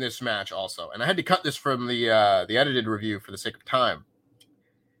in this match also, and I had to cut this from the edited review for the sake of time.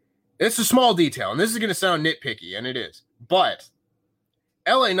 It's a small detail, and this is going to sound nitpicky, and it is. But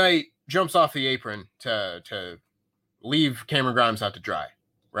LA Knight jumps off the apron to leave Cameron Grimes out to dry,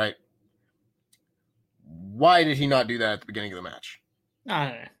 right? Why did he not do that at the beginning of the match? I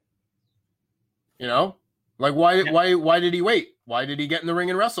don't know. You know, like why did he wait? Why did he get in the ring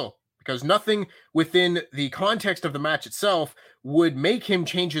and wrestle? Because nothing within the context of the match itself would make him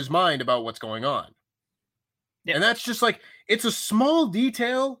change his mind about what's going on. Yeah. And that's just like, it's a small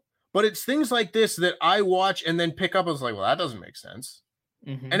detail, but it's things like this that I watch and then pick up. I was like, well, that doesn't make sense.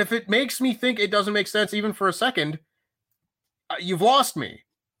 Mm-hmm. And if it makes me think it doesn't make sense even for a second, you've lost me.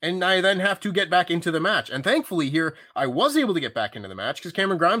 And I then have to get back into the match. And thankfully here, I was able to get back into the match because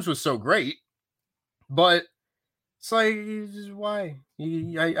Cameron Grimes was so great. But it's like, why?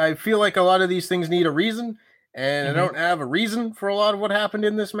 I feel like a lot of these things need a reason, and I don't have a reason for a lot of what happened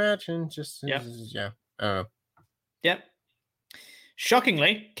in this match. And just, I don't know. Yep.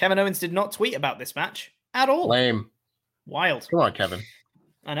 Shockingly, Kevin Owens did not tweet about this match at all. Lame. Wild. Come on, Kevin.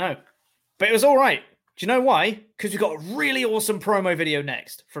 I know. But it was all right. Do you know why? Because we got a really awesome promo video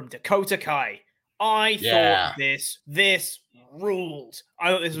next from Dakota Kai. I thought this ruled. I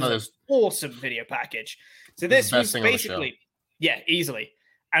thought this was an awesome video package. So this was basically, easily.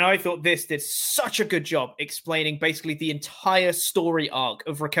 And I thought this did such a good job explaining basically the entire story arc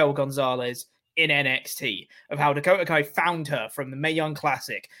of Raquel Gonzalez in NXT, of how Dakota Kai found her from the Mae Young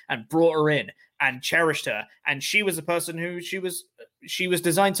Classic and brought her in and cherished her. And she was a person who she was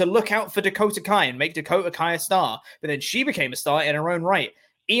designed to look out for Dakota Kai and make Dakota Kai a star. But then she became a star in her own right.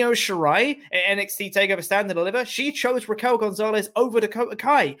 Io Shirai at NXT TakeOver Stand and Deliver, she chose Raquel Gonzalez over Dakota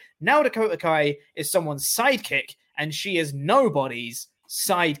Kai. Now Dakota Kai is someone's sidekick, and she is nobody's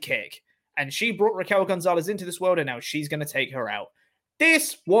sidekick. And she brought Raquel Gonzalez into this world, and now she's going to take her out.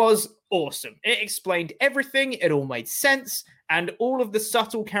 This was awesome. It explained everything. It all made sense. and all of the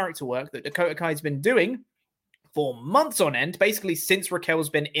subtle character work that Dakota Kai's been doing for months on end, basically since Raquel's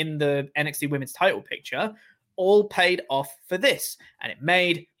been in the NXT Women's title picture, all paid off for this. And it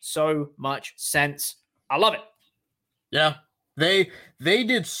made so much sense. I love it. Yeah. They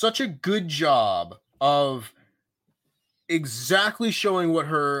did such a good job of exactly showing what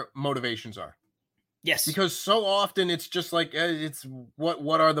her motivations are. Yes. Because so often it's just like, it's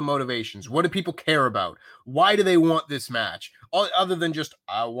what are the motivations? What do people care about? Why do they want this match? Other than just,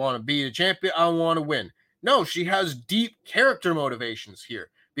 I want to be a champion, I want to win. No, she has deep character motivations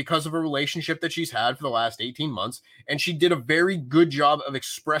here because of a relationship that she's had for the last 18 months. And she did a very good job of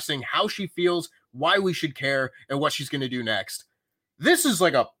expressing how she feels, why we should care, and what she's going to do next. This is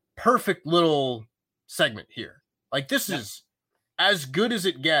like a perfect little segment here. Like, this is as good as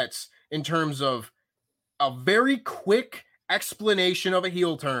it gets in terms of a very quick explanation of a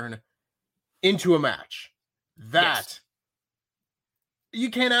heel turn into a match. You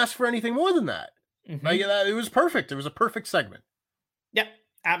can't ask for anything more than that. Mm-hmm. Like, it was perfect. It was a perfect segment. Yeah,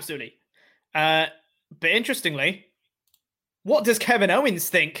 absolutely. But interestingly, what does Kevin Owens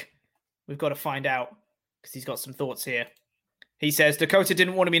think? We've got to find out because he's got some thoughts here. He says Dakota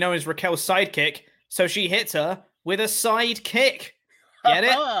didn't want to be known as Raquel's sidekick, so she hit her with a side kick. Get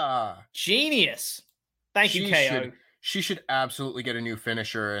it? Genius. Thank you, KO. She should absolutely get a new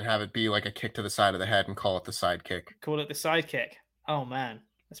finisher and have it be like a kick to the side of the head and call it the side kick. Call it the side kick. Oh, man.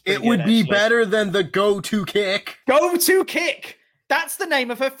 It would be better than the go-to kick. Go-to kick. That's the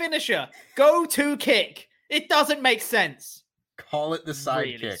name of her finisher. Go-to kick. It doesn't make sense. Call it the side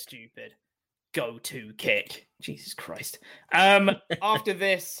really kick. Stupid. Go-to kick. Jesus Christ. After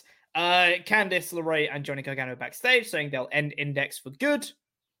this, Candice LeRae and Johnny Gargano backstage saying they'll end Index for good.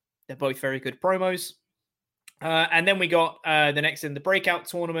 They're both very good promos. And then we got the next in the breakout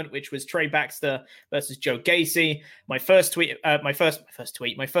tournament, which was Trey Baxter versus Joe Gacy. My first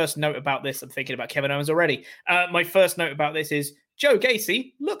note about this, I'm thinking about Kevin Owens already. My first note about this is Joe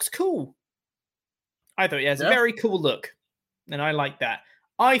Gacy looks cool. I thought he has a very cool look, and I like that.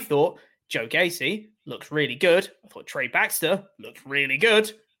 I thought Joe Gacy looked really good. I thought Trey Baxter looked really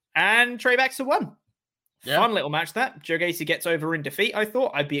good, and Trey Baxter won. Yeah. Fun little match that. Joe Gacy gets over in defeat, I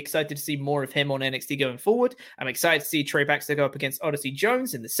thought. I'd be excited to see more of him on NXT going forward. I'm excited to see Trey Baxter go up against Odyssey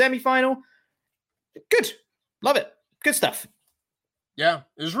Jones in the semifinal. Good. Love it. Good stuff. Yeah,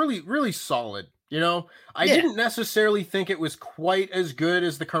 it was really, really solid. You know, I didn't necessarily think it was quite as good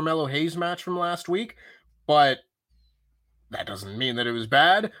as the Carmelo Hayes match from last week, but that doesn't mean that it was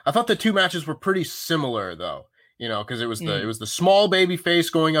bad. I thought the two matches were pretty similar, though. You know, because it was the small baby face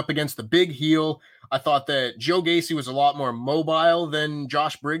going up against the big heel. I thought that Joe Gacy was a lot more mobile than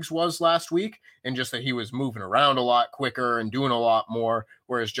Josh Briggs was last week, and just that he was moving around a lot quicker and doing a lot more,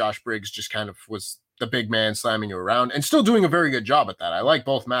 whereas Josh Briggs just kind of was the big man slamming you around and still doing a very good job at that. I like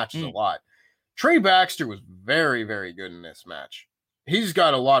both matches a lot. Trey Baxter was very, very good in this match. He's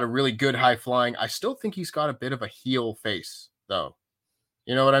got a lot of really good high flying. I still think he's got a bit of a heel face, though.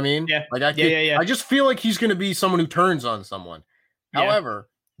 You know what I mean? Yeah. Like I just feel like he's going to be someone who turns on someone. Yeah. However,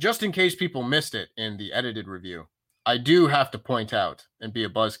 just in case people missed it in the edited review, I do have to point out and be a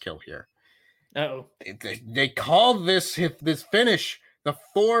buzzkill here. Uh-oh. They call this finish the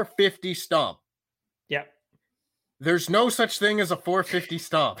 450 stomp. Yeah. There's no such thing as a 450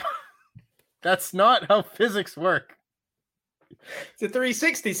 stomp. That's not how physics work. It's a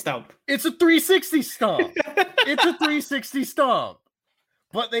 360 stomp. It's a 360 stomp. It's a 360 stomp.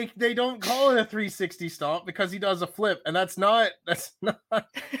 But they don't call it a 360 stomp because he does a flip, and that's not.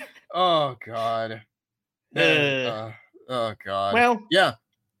 Oh God. Oh God. Well, yeah.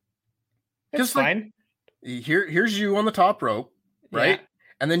 It's fine. Here's you on the top rope, right? Yeah.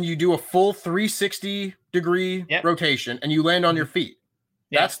 And then you do a full 360 degree rotation, and you land on your feet.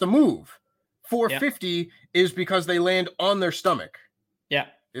 Yeah. That's the move. 450 is because they land on their stomach. Yeah.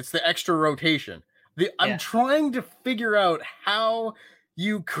 It's the extra rotation. I'm trying to figure out how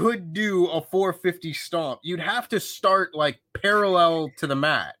you could do a 450 stomp. You'd have to start like parallel to the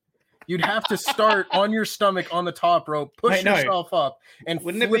mat. You'd have to start on your stomach on the top rope, push yourself up, and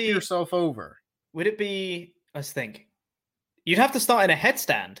flip yourself over. Would it be, let's think, you'd have to start in a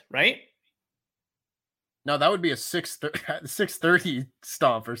headstand, right? No, that would be a 630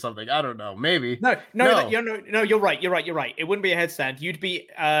 stomp or something. I don't know. Maybe. No, you're right. It wouldn't be a headstand. You'd be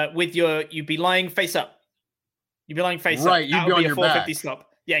you'd be lying face up. You'd be lying face up. Right, you'd be on your 450 back. Stomp.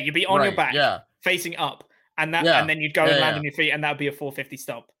 Yeah, you'd be on your back, facing up, and then you'd go and land on your feet, and that would be a 450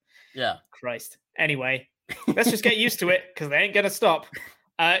 stomp. Yeah. Christ. Anyway, let's just get used to it because they ain't gonna stop.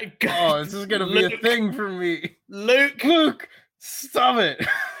 This is gonna be a thing for me. Luke, stop it.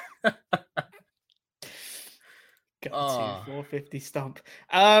 Got 450 stomp.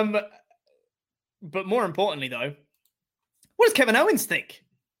 But more importantly, though, what does Kevin Owens think?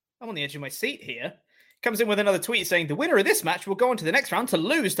 I'm on the edge of my seat here. Comes in with another tweet saying the winner of this match will go on to the next round to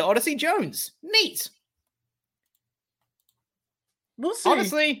lose to Odyssey Jones. Neat. We'll see.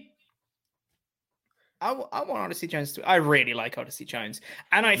 Honestly, I want Odyssey Jones to. I really like Odyssey Jones,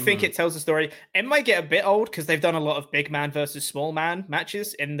 and I think it tells a story. It might get a bit old because they've done a lot of big man versus small man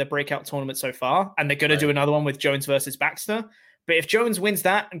matches in the breakout tournament so far, and they're going to do another one with Jones versus Baxter. But if Jones wins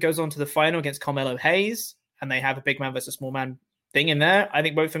that and goes on to the final against Carmelo Hayes, and they have a big man versus small man thing in there, I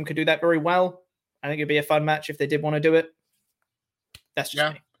think both of them could do that very well. I think it'd be a fun match if they did want to do it. That's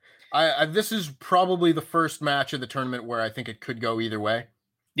just me. This is probably the first match of the tournament where I think it could go either way.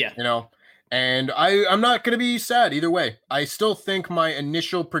 Yeah. You know, and I'm not going to be sad either way. I still think my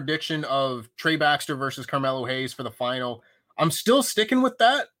initial prediction of Trey Baxter versus Carmelo Hayes for the final, I'm still sticking with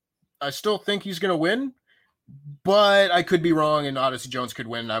that. I still think he's going to win, but I could be wrong and Odyssey Jones could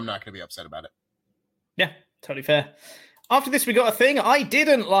win. And I'm not going to be upset about it. Yeah, totally fair. After this, we got a thing I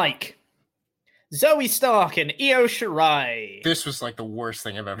didn't like. Zoe Stark and Io Shirai. This was like the worst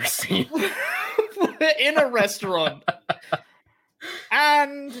thing I've ever seen. In a restaurant.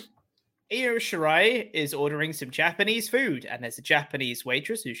 And Io Shirai is ordering some Japanese food. And there's a Japanese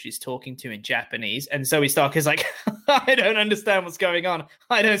waitress who she's talking to in Japanese. And Zoe Stark is like, I don't understand what's going on.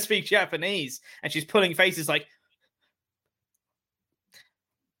 I don't speak Japanese. And she's pulling faces like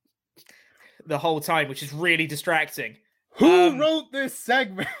the whole time, which is really distracting. Who wrote this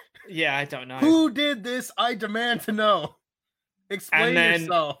segment? Yeah, I don't know. Who did this? I demand to know. Explain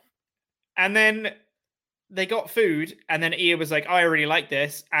yourself. And then they got food, and then Io was like, I really like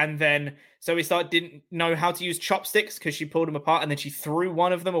this. And then Zoe Stark didn't know how to use chopsticks because she pulled them apart, and then she threw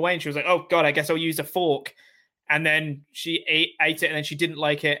one of them away, and she was like, oh, God, I guess I'll use a fork. And then she ate it, and then she didn't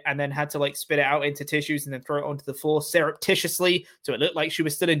like it, and then had to like spit it out into tissues and then throw it onto the floor surreptitiously, so it looked like she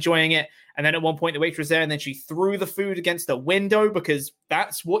was still enjoying it. And then at one point, the waitress was there, and then she threw the food against the window because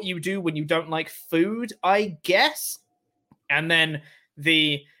that's what you do when you don't like food, I guess. And then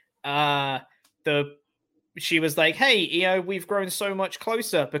she was like, hey, Io, we've grown so much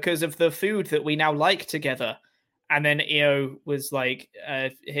closer because of the food that we now like together. And then Io was like,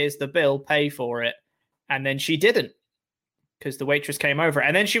 here's the bill, pay for it. And then she didn't because the waitress came over.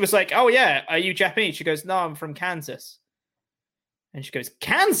 And then she was like, oh, yeah, are you Japanese? She goes, no, I'm from Kansas. And she goes,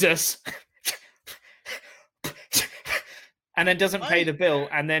 Kansas? And then doesn't pay the bill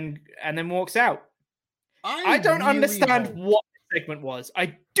and then walks out. I don't really understand what the segment was.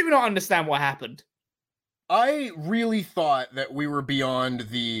 I do not understand what happened. I really thought that we were beyond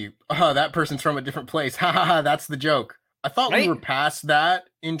the, that person's from a different place. Ha ha ha, that's the joke. I thought we were past that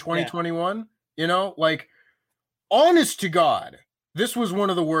in 2021. Yeah. You know, like, honest to God, this was one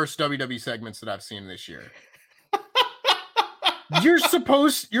of the worst WWE segments that I've seen this year. You're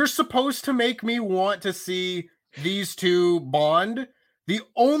supposed to make me want to see these two bond. The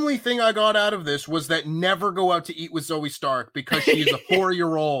only thing I got out of this was that never go out to eat with Zoe Stark because she's a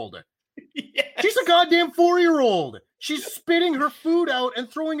 4-year-old. Yes. She's a goddamn 4-year-old. She's spitting her food out and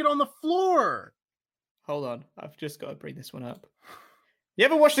throwing it on the floor. Hold on. I've just got to bring this one up. You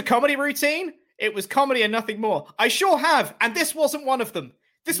ever watched The Comedy Routine? It was comedy and nothing more. I sure have. And this wasn't one of them.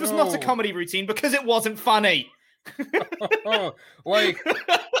 This was not a comedy routine because it wasn't funny. Like,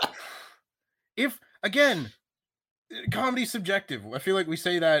 if, again, comedy's subjective. I feel like we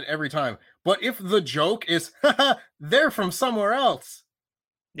say that every time. But if the joke is, they're from somewhere else.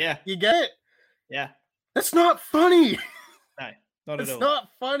 Yeah. You get it? Yeah. That's not funny. No, not at all. It's not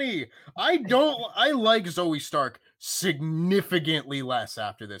funny. I like Zoe Stark significantly less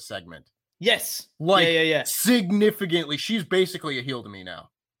after this segment. Yes. Like, yeah. Significantly. She's basically a heel to me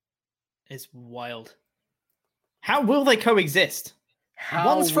now. It's wild. How will they coexist?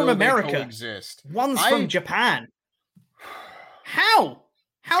 One's from America. One's from Japan. How?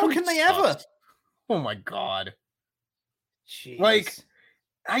 How can they ever? Oh my God. Jeez. Like,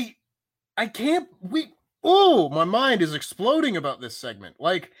 I can't, my mind is exploding about this segment.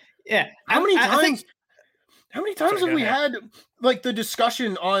 Like, yeah. How many times have we had like the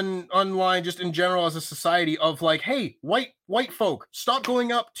discussion online just in general as a society of like, hey, white folk, stop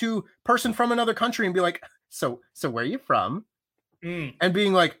going up to person from another country and be like, so where are you from? And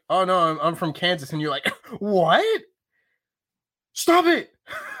being like, oh no, I'm from Kansas. And you're like, what? Stop it.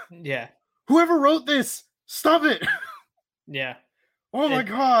 Yeah. Whoever wrote this, stop it. Yeah. Oh my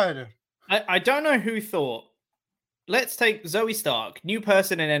God. I don't know who thought, let's take Zoe Stark, new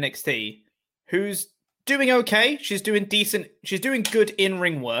person in NXT, who's doing okay. She's doing decent. She's doing good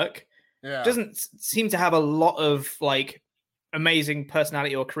in-ring work. Yeah. Doesn't seem to have a lot of like amazing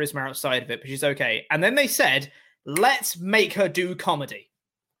personality or charisma outside of it, but she's okay. And then they said, let's make her do comedy.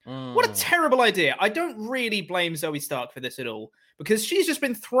 What a terrible idea. I don't really blame Zoe Stark for this at all, because she's just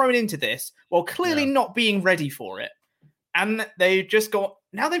been thrown into this while clearly not being ready for it. And they've got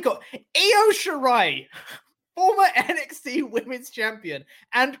Io Shirai, former NXT Women's Champion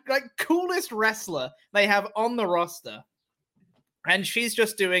and like coolest wrestler they have on the roster. And she's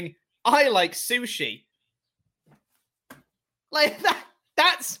just doing, I like sushi. Like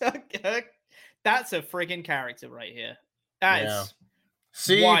that's a friggin' character right here. That is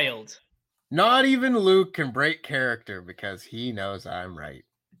wild. Not even Luke can break character because he knows I'm right.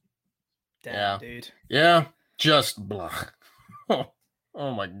 Damn, dude. Yeah, just blah.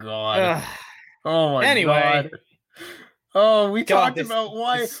 Oh my god. Oh my god. Oh, we talked about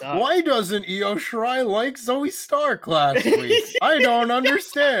why doesn't Io Shirai like Zoe Stark last week? I don't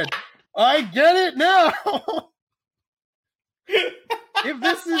understand. I get it now. If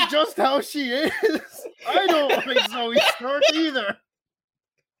this is just how she is, I don't like Zoe Stark either.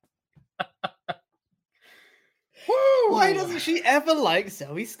 Why doesn't she ever like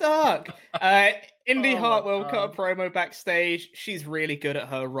Zoe Stark? Indy Hartwell cut a promo backstage. She's really good at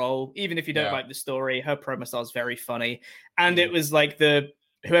her role. Even if you don't like the story, her promo style is very funny. And it was like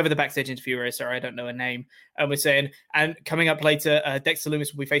whoever the backstage interviewer is, sorry, I don't know her name, and we're saying, and coming up later, Dexter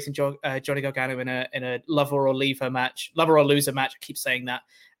Lumis will be facing Johnny Gargano in a love her or loser match. I keep saying that.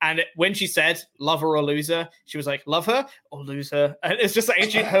 And when she said love her or lose her, she was like, love her or lose her. And it's just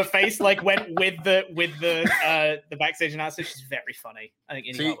like her face like went with the backstage announcer. She's very funny. I think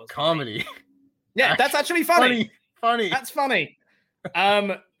Indy Hartwell's comedy. Funny. Yeah, that's actually funny. Funny. That's funny.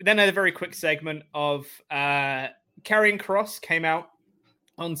 Then a very quick segment of Karrion Kross came out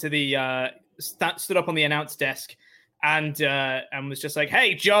onto the stood up on the announce desk and was just like,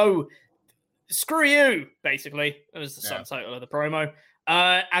 "Hey, Joe, screw you!" Basically, that was the subtitle of the promo.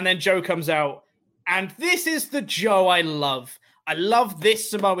 And then Joe comes out, and this is the Joe I love. I love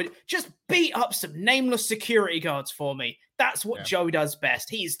this moment. Just beat up some nameless security guards for me. That's what Joe does best.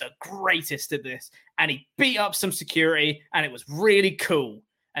 He's the greatest at this. And he beat up some security, and it was really cool.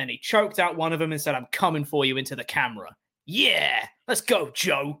 And he choked out one of them and said, "I'm coming for you," into the camera. Yeah, let's go,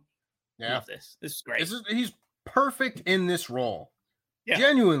 Joe. Yeah. Love this. This is great. He's perfect in this role. Yeah.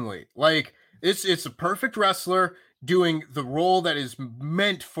 Genuinely. Like, it's a perfect wrestler doing the role that is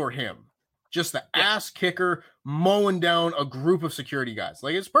meant for him. Just the ass kicker mowing down a group of security guys.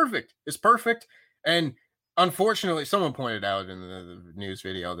 Like, it's perfect. It's perfect. And unfortunately, someone pointed out in the news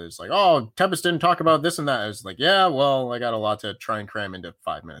video that it's like, oh, Tempest didn't talk about this and that. It's like, yeah, well, I got a lot to try and cram into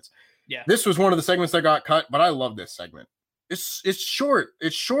 5 minutes. Yeah. This was one of the segments that got cut, but I love this segment. It's short.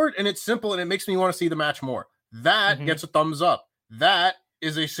 It's short and it's simple, and it makes me want to see the match more. That gets a thumbs up. That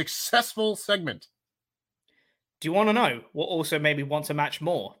is a successful segment. Do you want to know what also made me want to match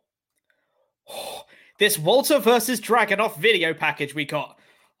more? This Walter versus Dragunov video package we got.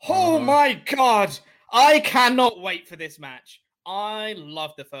 Oh my god. I cannot wait for this match. I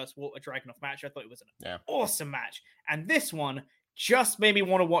loved the first Walter Dragunov match. I thought it was an awesome match. And this one just made me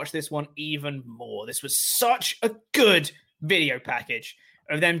want to watch this one even more. This was such a good video package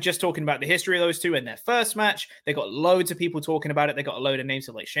of them just talking about the history of those two in their first match. They got loads of people talking about it. They got a load of names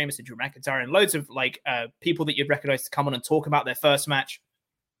of like Sheamus and Drew McIntyre and loads of like people that you'd recognize to come on and talk about their first match.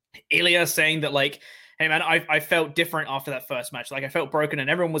 Ilya saying that like, hey man, I felt different after that first match. Like I felt broken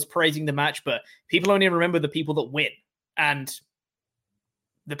and everyone was praising the match, but people only remember the people that win. And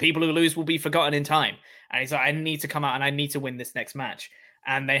the people who lose will be forgotten in time. And he's like, I need to come out and I need to win this next match.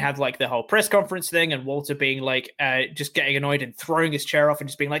 And they had like the whole press conference thing and Walter being like, just getting annoyed and throwing his chair off and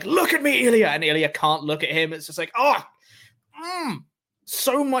just being like, look at me, Ilya. And Ilya can't look at him. It's just like,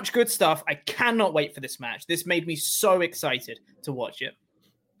 so much good stuff. I cannot wait for this match. This made me so excited to watch it.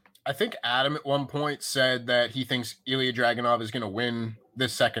 I think Adam at one point said that he thinks Ilya Dragunov is going to win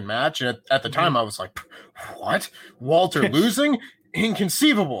this second match. And at the time I was like, what? Walter losing?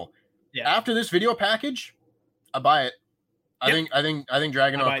 Inconceivable. Yeah. After this video package, I buy it. I think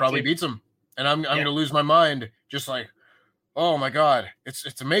Dragunov probably beats him, and I'm going to lose my mind. Just like, oh my god,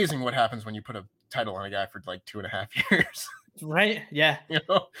 it's amazing what happens when you put a title on a guy for like 2.5 years, right? Yeah. You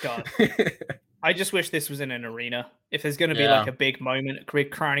know? God, I just wish this was in an arena. If there's going to be like a big moment, a big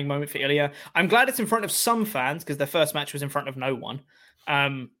crowning moment for Ilya, I'm glad it's in front of some fans because their first match was in front of no one.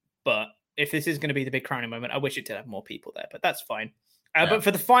 But if this is going to be the big crowning moment, I wish it did have more people there. But that's fine. But for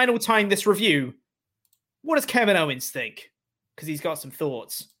the final time this review, what does Kevin Owens think? Because he's got some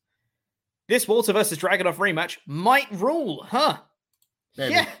thoughts. This Walter versus Dragunov rematch might rule, huh?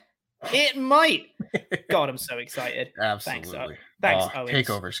 Maybe. Yeah, it might. God, I'm so excited. Absolutely. Thanks, Owens.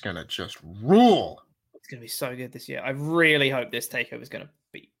 Takeover's gonna just rule. going to be so good this year. I really hope this takeover is going to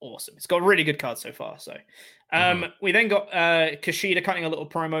be awesome. It's got a really good card so far. So we then got Kushida cutting a little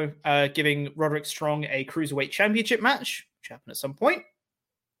promo, giving Roderick Strong a Cruiserweight Championship match, which happened at some point,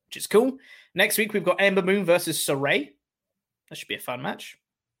 which is cool. Next week, we've got Ember Moon versus Saray. That should be a fun match,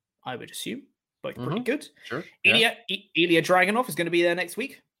 I would assume. Both pretty good. Sure. Ilya Dragunov is going to be there next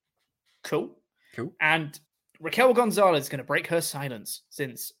week. Cool. And Raquel Gonzalez is going to break her silence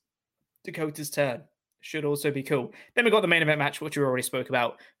since Dakota's turn. Should also be cool. Then we got the main event match, which we already spoke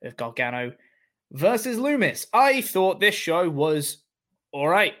about, of Gargano versus Loomis. I thought this show was all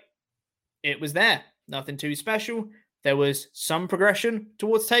right. It was there. Nothing too special. There was some progression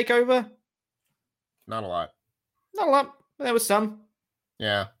towards TakeOver. Not a lot. Not a lot, but there was some.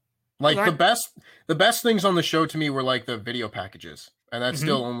 Yeah. Like the best things on the show to me were like the video packages. And that's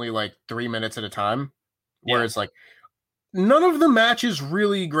still only like 3 minutes at a time. Whereas like none of the matches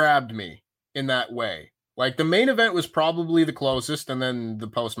really grabbed me in that way. Like the main event was probably the closest, and then the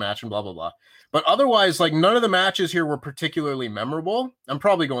post match and blah, blah, blah. But otherwise, like none of the matches here were particularly memorable. I'm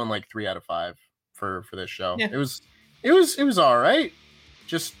probably going like 3 out of 5 for this show. Yeah. It was all right.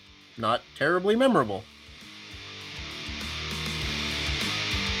 Just not terribly memorable.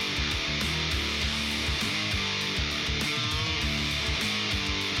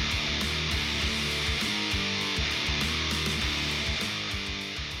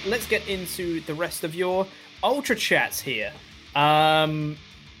 Let's get into the rest of your Ultra Chats here. Last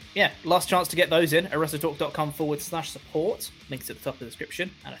chance to get those in at WrestleTalk.com/support. Links at the top of the description,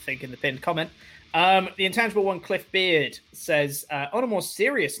 and I think in the pinned comment. The Intangible One, Cliff Beard, says, on a more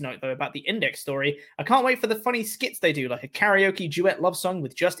serious note, though, about the Index story, I can't wait for the funny skits they do, like a karaoke duet love song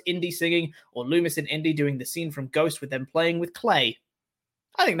with just Indy singing, or Loomis and Indy doing the scene from Ghost with them playing with clay.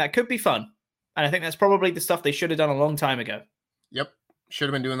 I think that could be fun. And I think that's probably the stuff they should have done a long time ago. Yep. Should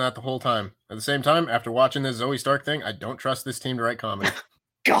have been doing that the whole time. At the same time, after watching this Zoe Stark thing, I don't trust this team to write comedy.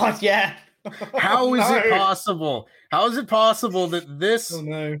 God, yeah. How is it possible? How is it possible that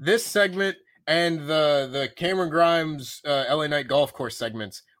this segment and the Cameron Grimes LA Knight Golf Course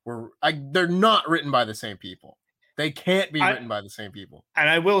segments they're not written by the same people. They can't be written by the same people. And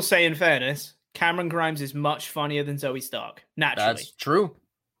I will say, in fairness, Cameron Grimes is much funnier than Zoe Stark, naturally. That's true.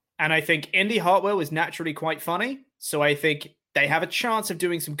 And I think Indy Hartwell is naturally quite funny, so I think they have a chance of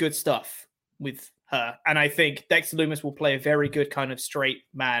doing some good stuff with her. And I think Dexter Loomis will play a very good kind of straight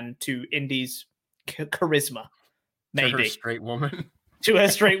man to Indy's charisma. Maybe. To her straight woman. To her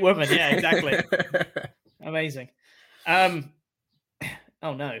straight woman. Yeah, exactly. Amazing. Oh,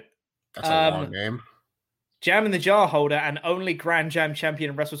 no. That's a long name. Jam in the Jar holder and only Grand Jam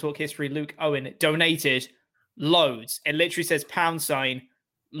champion in Wrestle Talk history, Luke Owen, donated loads. It literally says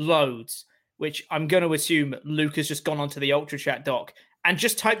 # loads, which I'm going to assume Luke has just gone onto the Ultra Chat doc and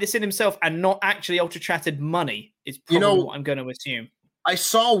just typed this in himself and not actually Ultra Chatted money is probably what I'm going to assume. I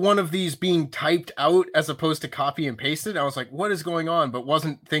saw one of these being typed out as opposed to copy and pasted. I was like, what is going on? But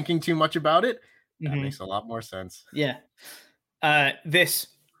wasn't thinking too much about it. That makes a lot more sense. Yeah. This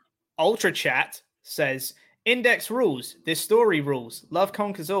Ultra Chat says, Index rules. This story rules. Love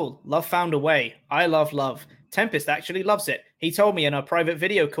conquers all. Love found a way. I love love. Tempest actually loves it. He told me in our private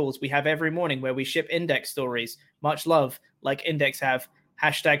video calls we have every morning where we ship Index stories. Much love, like Index have.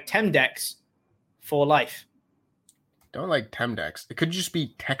 #Temdex for life. Don't like Temdex. It could just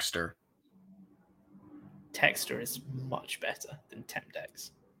be Texter. Texter is much better than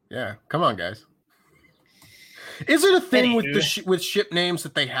Temdex. Yeah, come on, guys. Is it a thing with ship names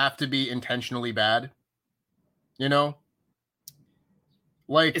that they have to be intentionally bad? You know?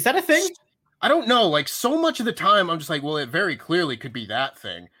 Like, is that a thing? I don't know. Like, so much of the time, I'm just like, well, it very clearly could be that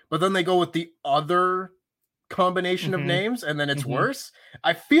thing. But then they go with the other combination of names, and then it's worse.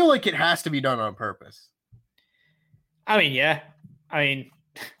 I feel like it has to be done on purpose. I mean, yeah.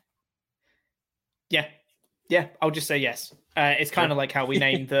 Yeah. I'll just say yes. It's kind of like how we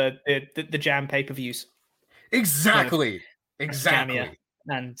named the Jam pay-per-views. Exactly. Jamia.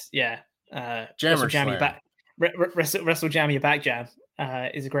 And yeah, Jammer Jam back. Wrestle Jam Your Back Jam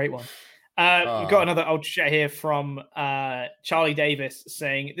is a great one. We've got another old chat here from Charlie Davis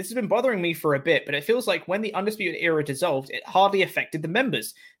saying, this has been bothering me for a bit, but it feels like when the Undisputed Era dissolved, it hardly affected the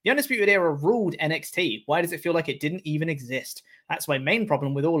members. The Undisputed Era ruled NXT. Why does it feel like it didn't even exist? That's my main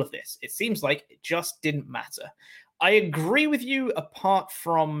problem with all of this. It seems like it just didn't matter. I agree with you apart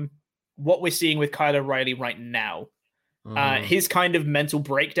from what we're seeing with Kyle O'Reilly right now. His kind of mental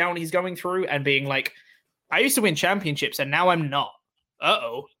breakdown he's going through and being like, I used to win championships and now I'm not.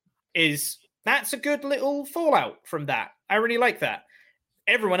 That's a good little fallout from that. I really like that.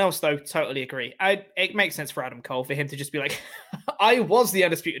 Everyone else, though, totally agree. It makes sense for Adam Cole for him to just be like, I was the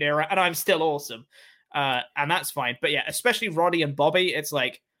Undisputed Era and I'm still awesome. And that's fine. But yeah, especially Roddy and Bobby, it's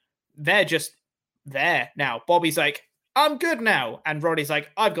like they're just there now. Bobby's like, I'm good now. And Roddy's like,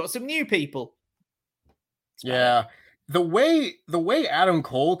 I've got some new people. Yeah. The way Adam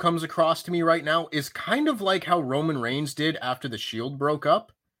Cole comes across to me right now is kind of like how Roman Reigns did after the Shield broke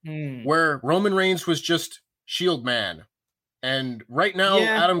up, where Roman Reigns was just Shield man. And right now,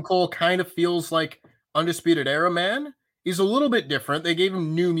 Adam Cole kind of feels like Undisputed Era man. He's a little bit different. They gave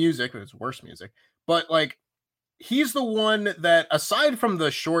him new music, but it's worse music. But like, he's the one that, aside from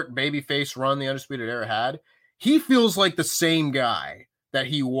the short babyface run the Undisputed Era had, he feels like the same guy that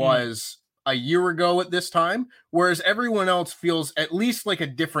he was a year ago at this time, whereas everyone else feels at least like a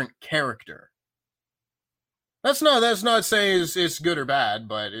different character. That's not saying it's good or bad,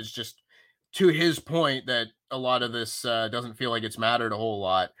 but it's just to his point that a lot of this doesn't feel like it's mattered a whole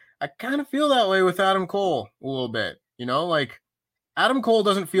lot. I kind of feel that way with Adam Cole a little bit. You know, like Adam Cole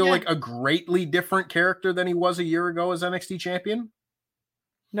doesn't feel like a greatly different character than he was a year ago as NXT champion.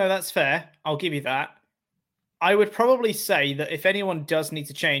 No, that's fair. I'll give you that. I would probably say that if anyone does need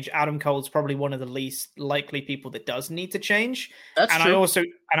to change, Adam Cole's probably one of the least likely people that does need to change. That's true.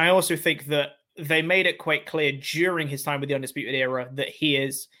 I also think that they made it quite clear during his time with the Undisputed Era that he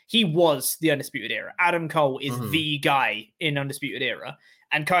was the Undisputed Era. Adam Cole is the guy in Undisputed Era.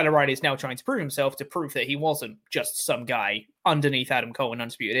 And Kyle O'Reilly is now trying to prove himself to prove that he wasn't just some guy underneath Adam Cole in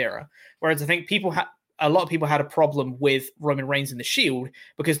Undisputed Era. Whereas I think a lot of people had a problem with Roman Reigns and The Shield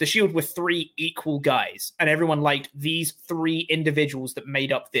because The Shield were 3 equal guys and everyone liked these 3 individuals that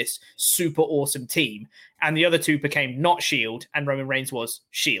made up this super awesome team. And the other 2 became not Shield and Roman Reigns was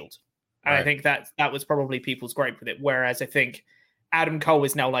Shield. And I think that was probably people's gripe with it. Whereas I think Adam Cole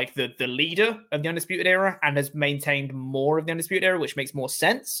is now like the leader of the Undisputed Era and has maintained more of the Undisputed Era, which makes more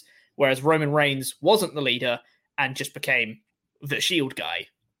sense. Whereas Roman Reigns wasn't the leader and just became the Shield guy,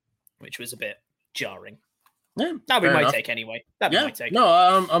 which was a bit jarring. Yeah, that'd be my take anyway. That'd be my take. No,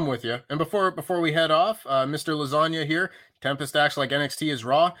 I'm with you. And before we head off, Mr. Lasagna here. Tempest acts like NXT is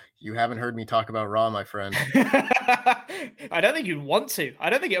Raw. You haven't heard me talk about Raw, my friend. I don't think you'd want to.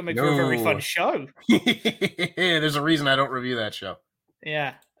 I don't think it'll make for a very fun show. There's a reason I don't review that show.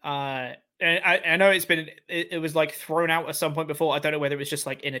 Yeah. And I know it was like thrown out at some point before. I don't know whether it was just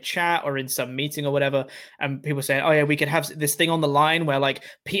like in a chat or in some meeting or whatever. And people saying, oh yeah, we could have this thing on the line where like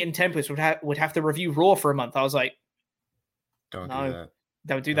Pete and Tempest would have to review Raw for a month. I was like, Don't do that.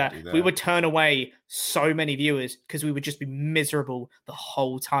 Don't do that. We would turn away so many viewers because we would just be miserable the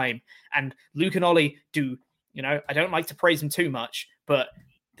whole time. And Luke and Ollie do, I don't like to praise them too much, but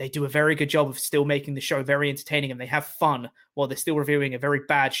they do a very good job of still making the show very entertaining and they have fun while they're still reviewing a very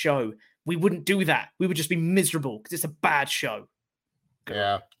bad show. We wouldn't do that. We would just be miserable because it's a bad show.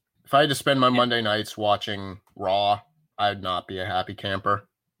 Yeah. If I had to spend my Monday nights watching Raw, I'd not be a happy camper.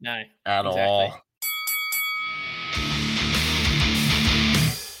 No. At all.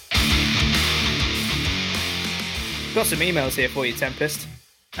 Got some emails here for you, Tempest.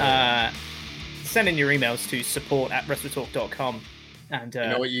 Send in your emails to support@wrestletalk.com. And you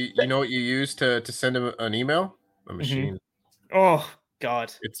know what you use to send an email? A machine. Oh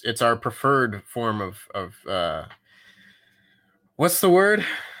God. It's our preferred form of what's the word?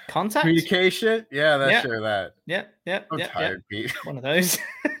 Contact? Communication? Yeah, sure that. Yeah. I'm tired, Pete. One of those.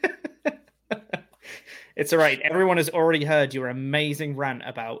 It's all right. Everyone has already heard your amazing rant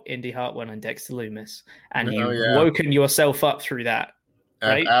about Indy Hartwell and Dexter Loomis, and you've woken yourself up through that.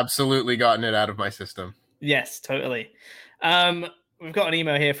 Right? I've absolutely gotten it out of my system. Yes, totally. We've got an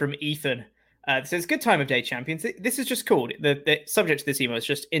email here from Ethan. It says, good time of day, champions. This is just called, the subject of this email is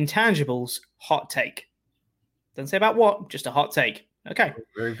just Intangibles hot take. Doesn't say about what, just a hot take. Okay.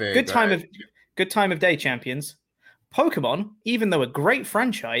 Very vague. Good time of day, champions. Pokemon, even though a great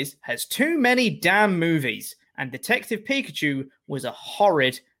franchise, has too many damn movies, and Detective Pikachu was a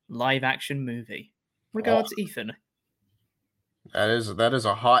horrid live-action movie. Regards, Ethan. That is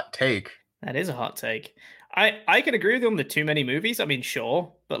a hot take. That is a hot take. I can agree with you on the too many movies. I mean,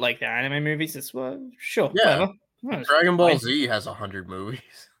 sure, but like the anime movies, it's sure. Yeah, Dragon Ball Z has 100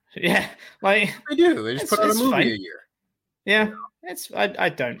 movies. Yeah, like they do. They just put out a movie a year. Yeah, I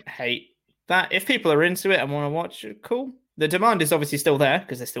don't hate that. If people are into it and want to watch it, cool. The demand is obviously still there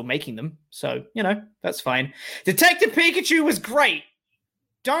because they're still making them. So, that's fine. Detective Pikachu was great.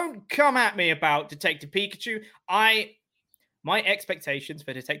 Don't come at me about Detective Pikachu. My expectations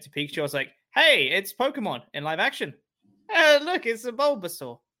for Detective Pikachu, I was like, hey, it's Pokemon in live action. Look, it's a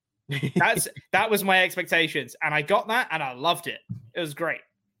Bulbasaur. That was my expectations. And I got that and I loved it. It was great.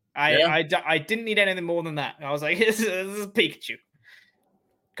 I didn't need anything more than that. I was like, this is Pikachu.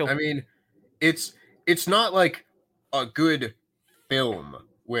 Cool. I mean, it's not like a good film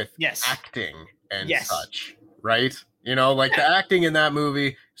with acting and such, right? You know, like the acting in that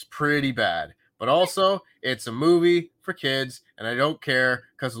movie is pretty bad. But also, it's a movie for kids, and I don't care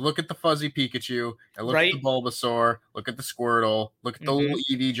because look at the fuzzy Pikachu, and look at the Bulbasaur, look at the Squirtle, look at the little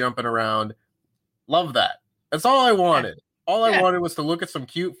Eevee jumping around. Love that. That's all I wanted. All I wanted was to look at some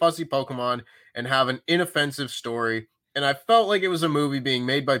cute, fuzzy Pokemon and have an inoffensive story, and I felt like it was a movie being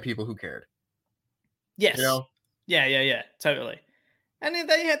made by people who cared. Yes. You know? Yeah, totally. And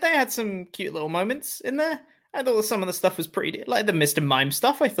they had some cute little moments in there. I thought some of the stuff was pretty, like the Mr. Mime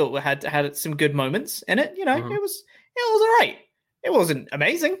stuff. I thought had some good moments in it. You know, it was all right. It wasn't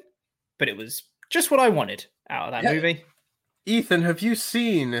amazing, but it was just what I wanted out of that movie. Ethan, have you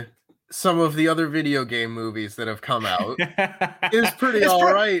seen some of the other video game movies that have come out? It's pretty all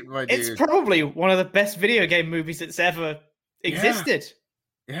right, my dude. It's probably one of the best video game movies that's ever existed.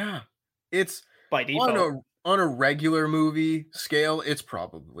 Yeah. It's by default. On a regular movie scale, it's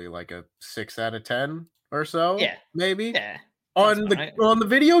probably like a 6 out of 10 or so. Yeah. Maybe. Yeah. On the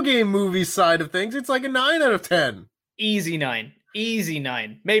video game movie side of things, it's like a 9 out of 10. Easy 9.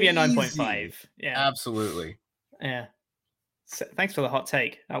 Maybe a 9.5. Yeah. Absolutely. Yeah. So, thanks for the hot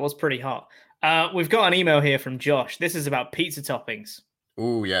take. That was pretty hot. We've got an email here from Josh. This is about pizza toppings.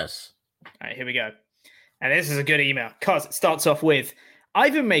 Ooh, yes. All right, here we go. And this is a good email because it starts off with,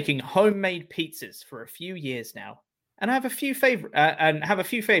 I've been making homemade pizzas for a few years now, and I have a few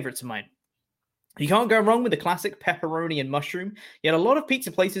favorites of mine. You can't go wrong with the classic pepperoni and mushroom, yet a lot of pizza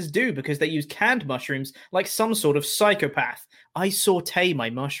places do because they use canned mushrooms like some sort of psychopath. I saute my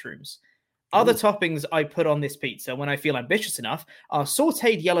mushrooms. Other toppings I put on this pizza when I feel ambitious enough are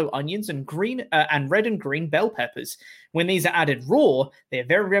sauteed yellow onions and red and green bell peppers. When these are added raw, they are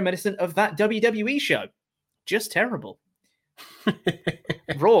very reminiscent of that WWE show. Just terrible.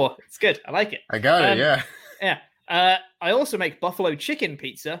 Raw, it's good. I like it. I got it. Yeah. Yeah. I also make buffalo chicken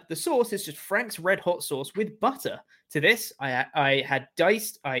pizza. The sauce is just Frank's Red Hot sauce with butter. To this, I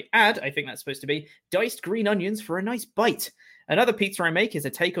add I think that's supposed to be diced green onions for a nice bite. Another pizza I make is a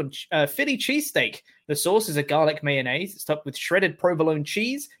take on Philly cheesesteak. The sauce is a garlic mayonnaise. It's topped with shredded provolone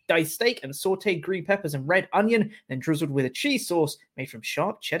cheese, diced steak, and sauteed green peppers and red onion, then drizzled with a cheese sauce made from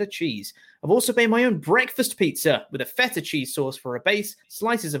sharp cheddar cheese. I've also made my own breakfast pizza with a feta cheese sauce for a base,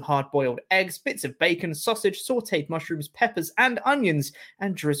 slices of hard-boiled eggs, bits of bacon, sausage, sauteed mushrooms, peppers, and onions,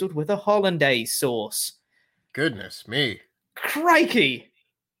 and drizzled with a hollandaise sauce. Goodness me. Crikey!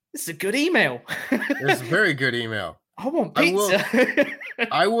 This is a good email. It's a very good email. I want pizza.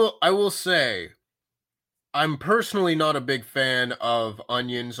 I will say, I'm personally not a big fan of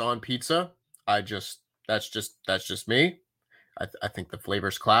onions on pizza. That's just me. I think the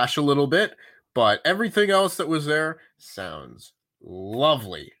flavors clash a little bit, but everything else that was there sounds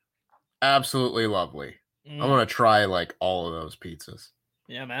lovely. Absolutely lovely. I want to try like all of those pizzas.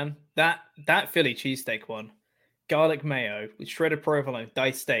 Yeah, man. That Philly cheesesteak one. Garlic mayo with shredded provolone,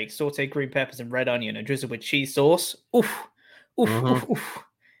 diced steak, sauteed green peppers, and red onion, and drizzled with cheese sauce. Oof.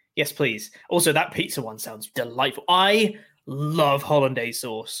 Yes, please. Also, that pizza one sounds delightful. I love hollandaise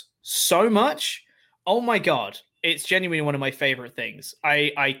sauce so much. Oh my god, it's genuinely one of my favorite things.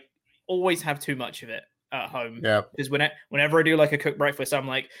 I always have too much of it at home. Yeah. Because whenever I do like a cooked breakfast, I'm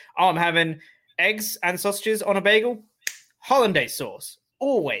like, oh, I'm having eggs and sausages on a bagel, hollandaise sauce.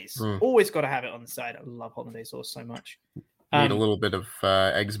 Always got to have it on the side. I love hollandaise sauce so much. Need a little bit of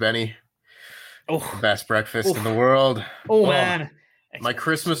Eggs Benny. Oh, best breakfast in the world. Oh man, my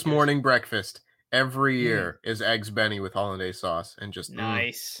Christmas morning breakfast every year is Eggs Benny with hollandaise sauce, and just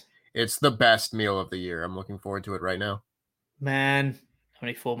nice. It's the best meal of the year. I'm looking forward to it right now. Man,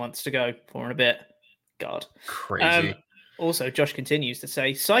 only 4 months to go. 4 and a bit. God, crazy. Also, Josh continues to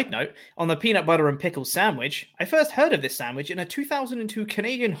say, side note, on the peanut butter and pickle sandwich, I first heard of this sandwich in a 2002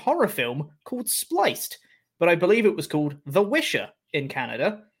 Canadian horror film called Spliced, but I believe it was called The Wisher in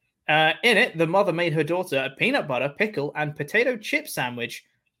Canada. In it, the mother made her daughter a peanut butter, pickle, and potato chip sandwich.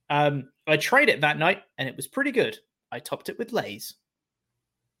 I tried it that night, and it was pretty good. I topped it with Lay's.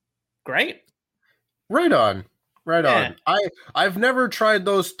 Great. Right on. Right on. I've never tried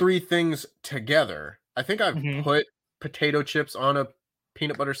those three things together. I think I've put potato chips on a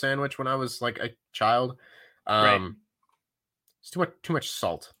peanut butter sandwich when I was like a child. It's too much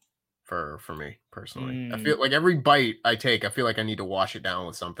salt for me personally. I feel like every bite I take, I feel like I need to wash it down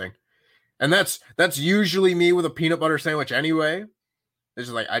with something. And that's usually me with a peanut butter sandwich anyway. It's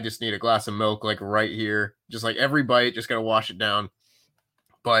just like I just need a glass of milk like right here. Just like every bite, just gotta wash it down.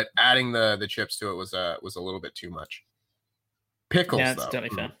 But adding the chips to it was a little bit too much. Pickles, yeah, that's though.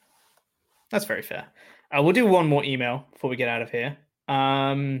 totally fair. That's very fair. We'll do one more email before we get out of here.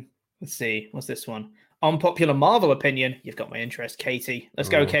 Let's see. What's this one? Unpopular Marvel opinion. You've got my interest, Katie. Let's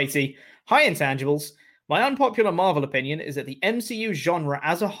go, Katie. Hi, Intangibles. My unpopular Marvel opinion is that the MCU genre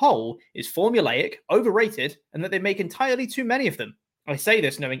as a whole is formulaic, overrated, and that they make entirely too many of them. I say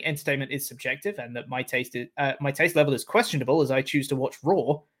this knowing entertainment is subjective and that my taste level is questionable as I choose to watch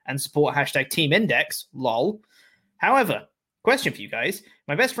Raw and support #Team Index, lol. However, question for you guys.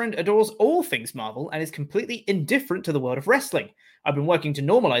 My best friend adores all things Marvel and is completely indifferent to the world of wrestling. I've been working to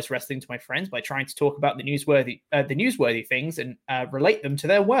normalize wrestling to my friends by trying to talk about the newsworthy things and relate them to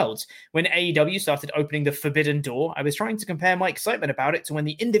their worlds. When AEW started opening the forbidden door, I was trying to compare my excitement about it to when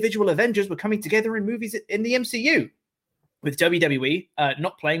the individual Avengers were coming together in movies in the MCU, with WWE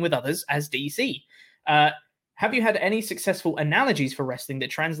not playing with others as DC. Have you had any successful analogies for wrestling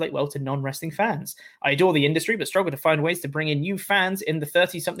that translate well to non-wrestling fans? I adore the industry, but struggle to find ways to bring in new fans in the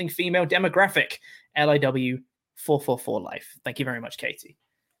 30-something female demographic. LIW 444 Life. Thank you very much, Katie.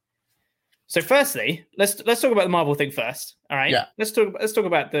 So firstly, let's talk about the Marvel thing first. All right. Yeah. Let's talk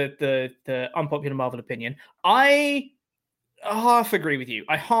about the unpopular Marvel opinion. I half agree with you.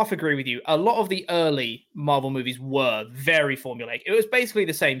 A lot of the early Marvel movies were very formulaic. It was basically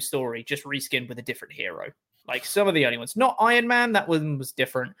the same story, just reskinned with a different hero. Like some of the early ones. Not Iron Man, that one was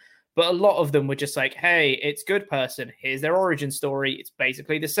different. But a lot of them were just like, hey, it's good person. Here's their origin story. It's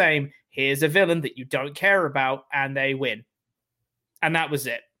basically the same. Here's a villain that you don't care about, and they win. And that was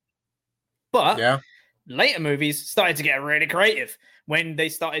it. But later movies started to get really creative when they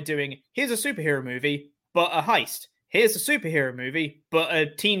started doing, here's a superhero movie, but a heist. Here's a superhero movie, but a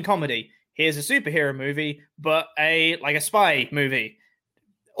teen comedy. Here's a superhero movie, but a spy movie.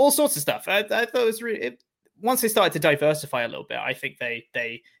 All sorts of stuff. I thought it was really... Once they started to diversify a little bit, I think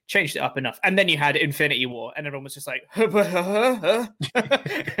they changed it up enough. And then you had Infinity War, and everyone was just like,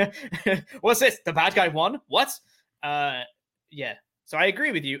 what's this? The bad guy won? What? Yeah. So I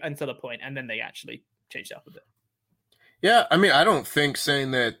agree with you until a point, and then they actually changed it up a bit. Yeah, I mean, I don't think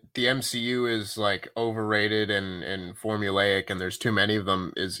saying that the MCU is like overrated and formulaic and there's too many of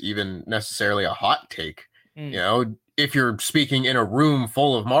them is even necessarily a hot take. You know, if you're speaking in a room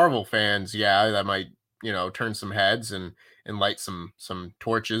full of Marvel fans, yeah, that might, you know, turn some heads and light some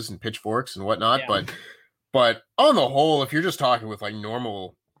torches and pitchforks and whatnot. Yeah. But on the whole, if you're just talking with like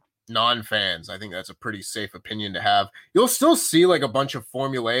normal non-fans, I think that's a pretty safe opinion to have. You'll still see like a bunch of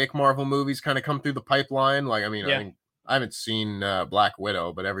formulaic Marvel movies kind of come through the pipeline. Like, I mean, I haven't seen Black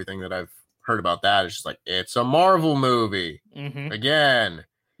Widow, but everything that I've heard about that is just like, it's a Marvel movie again.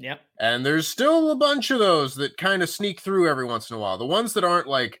 Yep. And there's still a bunch of those that kind of sneak through every once in a while. The ones that aren't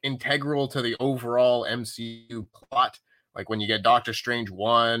like integral to the overall MCU plot, like when you get Doctor Strange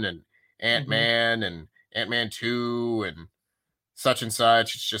 1 and Ant-Man and Ant-Man 2 and such,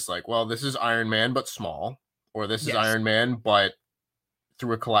 it's just like, well, this is Iron Man, but small, or this is Iron Man, but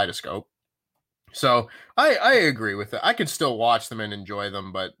through a kaleidoscope. So I agree with it. I can still watch them and enjoy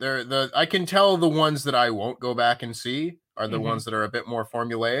them, but I can tell the ones that I won't go back and see are the ones that are a bit more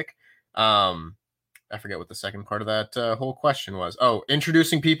formulaic. I forget what the second part of that whole question was. Oh,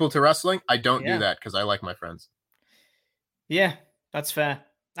 introducing people to wrestling. I don't do that because I like my friends. Yeah, that's fair.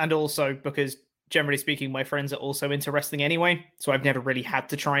 And also because generally speaking, my friends are also into wrestling anyway. So I've never really had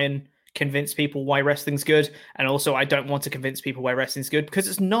to try and convince people why wrestling's good. And also I don't want to convince people why wrestling's good because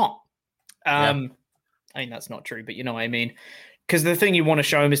it's not. I mean, that's not true, but you know what I mean? Because the thing you want to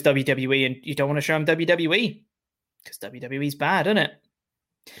show them is WWE and you don't want to show them WWE because WWE's bad, isn't it?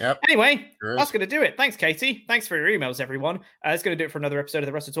 Yep. Anyway, that's going to do it. Thanks, Katie. Thanks for your emails, everyone. That's going to do it for another episode of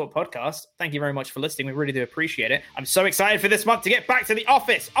the Wrestle Talk podcast. Thank you very much for listening. We really do appreciate it. I'm so excited for this month to get back to the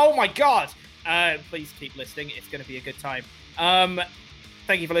office. Oh my God. Please keep listening. It's going to be a good time.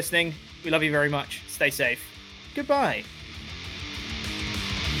 Thank you for listening. We love you very much. Stay safe. Goodbye.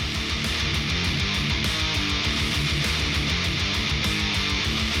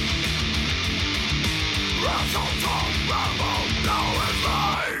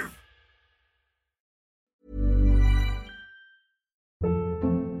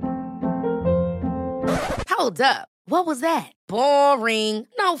 Hold up. What was that? Boring.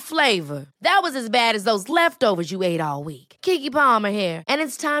 No flavor. That was as bad as those leftovers you ate all week. Keke Palmer here. And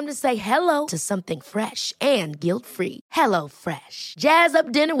it's time to say hello to something fresh and guilt-free. Hello Fresh. Jazz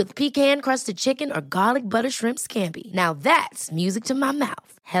up dinner with pecan-crusted chicken or garlic butter shrimp scampi. Now that's music to my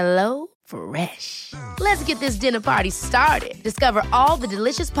mouth. Hello Fresh. Let's get this dinner party started. Discover all the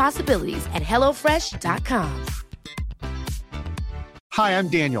delicious possibilities at HelloFresh.com. Hi, I'm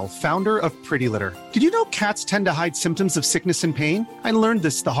Daniel, founder of Pretty Litter. Did you know cats tend to hide symptoms of sickness and pain? I learned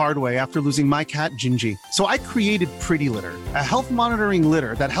this the hard way after losing my cat, Gingy. So I created Pretty Litter, a health monitoring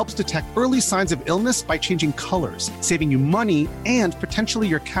litter that helps detect early signs of illness by changing colors, saving you money and potentially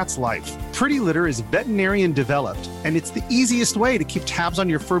your cat's life. Pretty Litter is veterinarian developed, and it's the easiest way to keep tabs on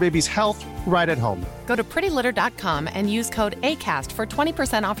your fur baby's health right at home. Go to prettylitter.com and use code ACAST for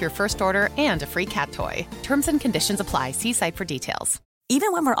 20% off your first order and a free cat toy. Terms and conditions apply. See site for details.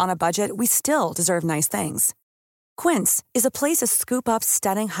 Even when we're on a budget, we still deserve nice things. Quince is a place to scoop up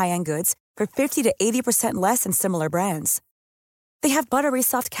stunning high-end goods for 50 to 80% less than similar brands. They have buttery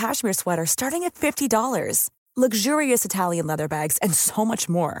soft cashmere sweaters starting at $50, luxurious Italian leather bags, and so much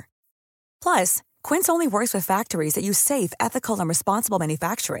more. Plus, Quince only works with factories that use safe, ethical, and responsible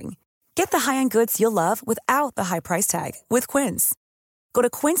manufacturing. Get the high-end goods you'll love without the high price tag with Quince. Go to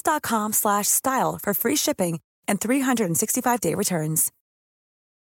quince.com/style for free shipping and 365-day returns.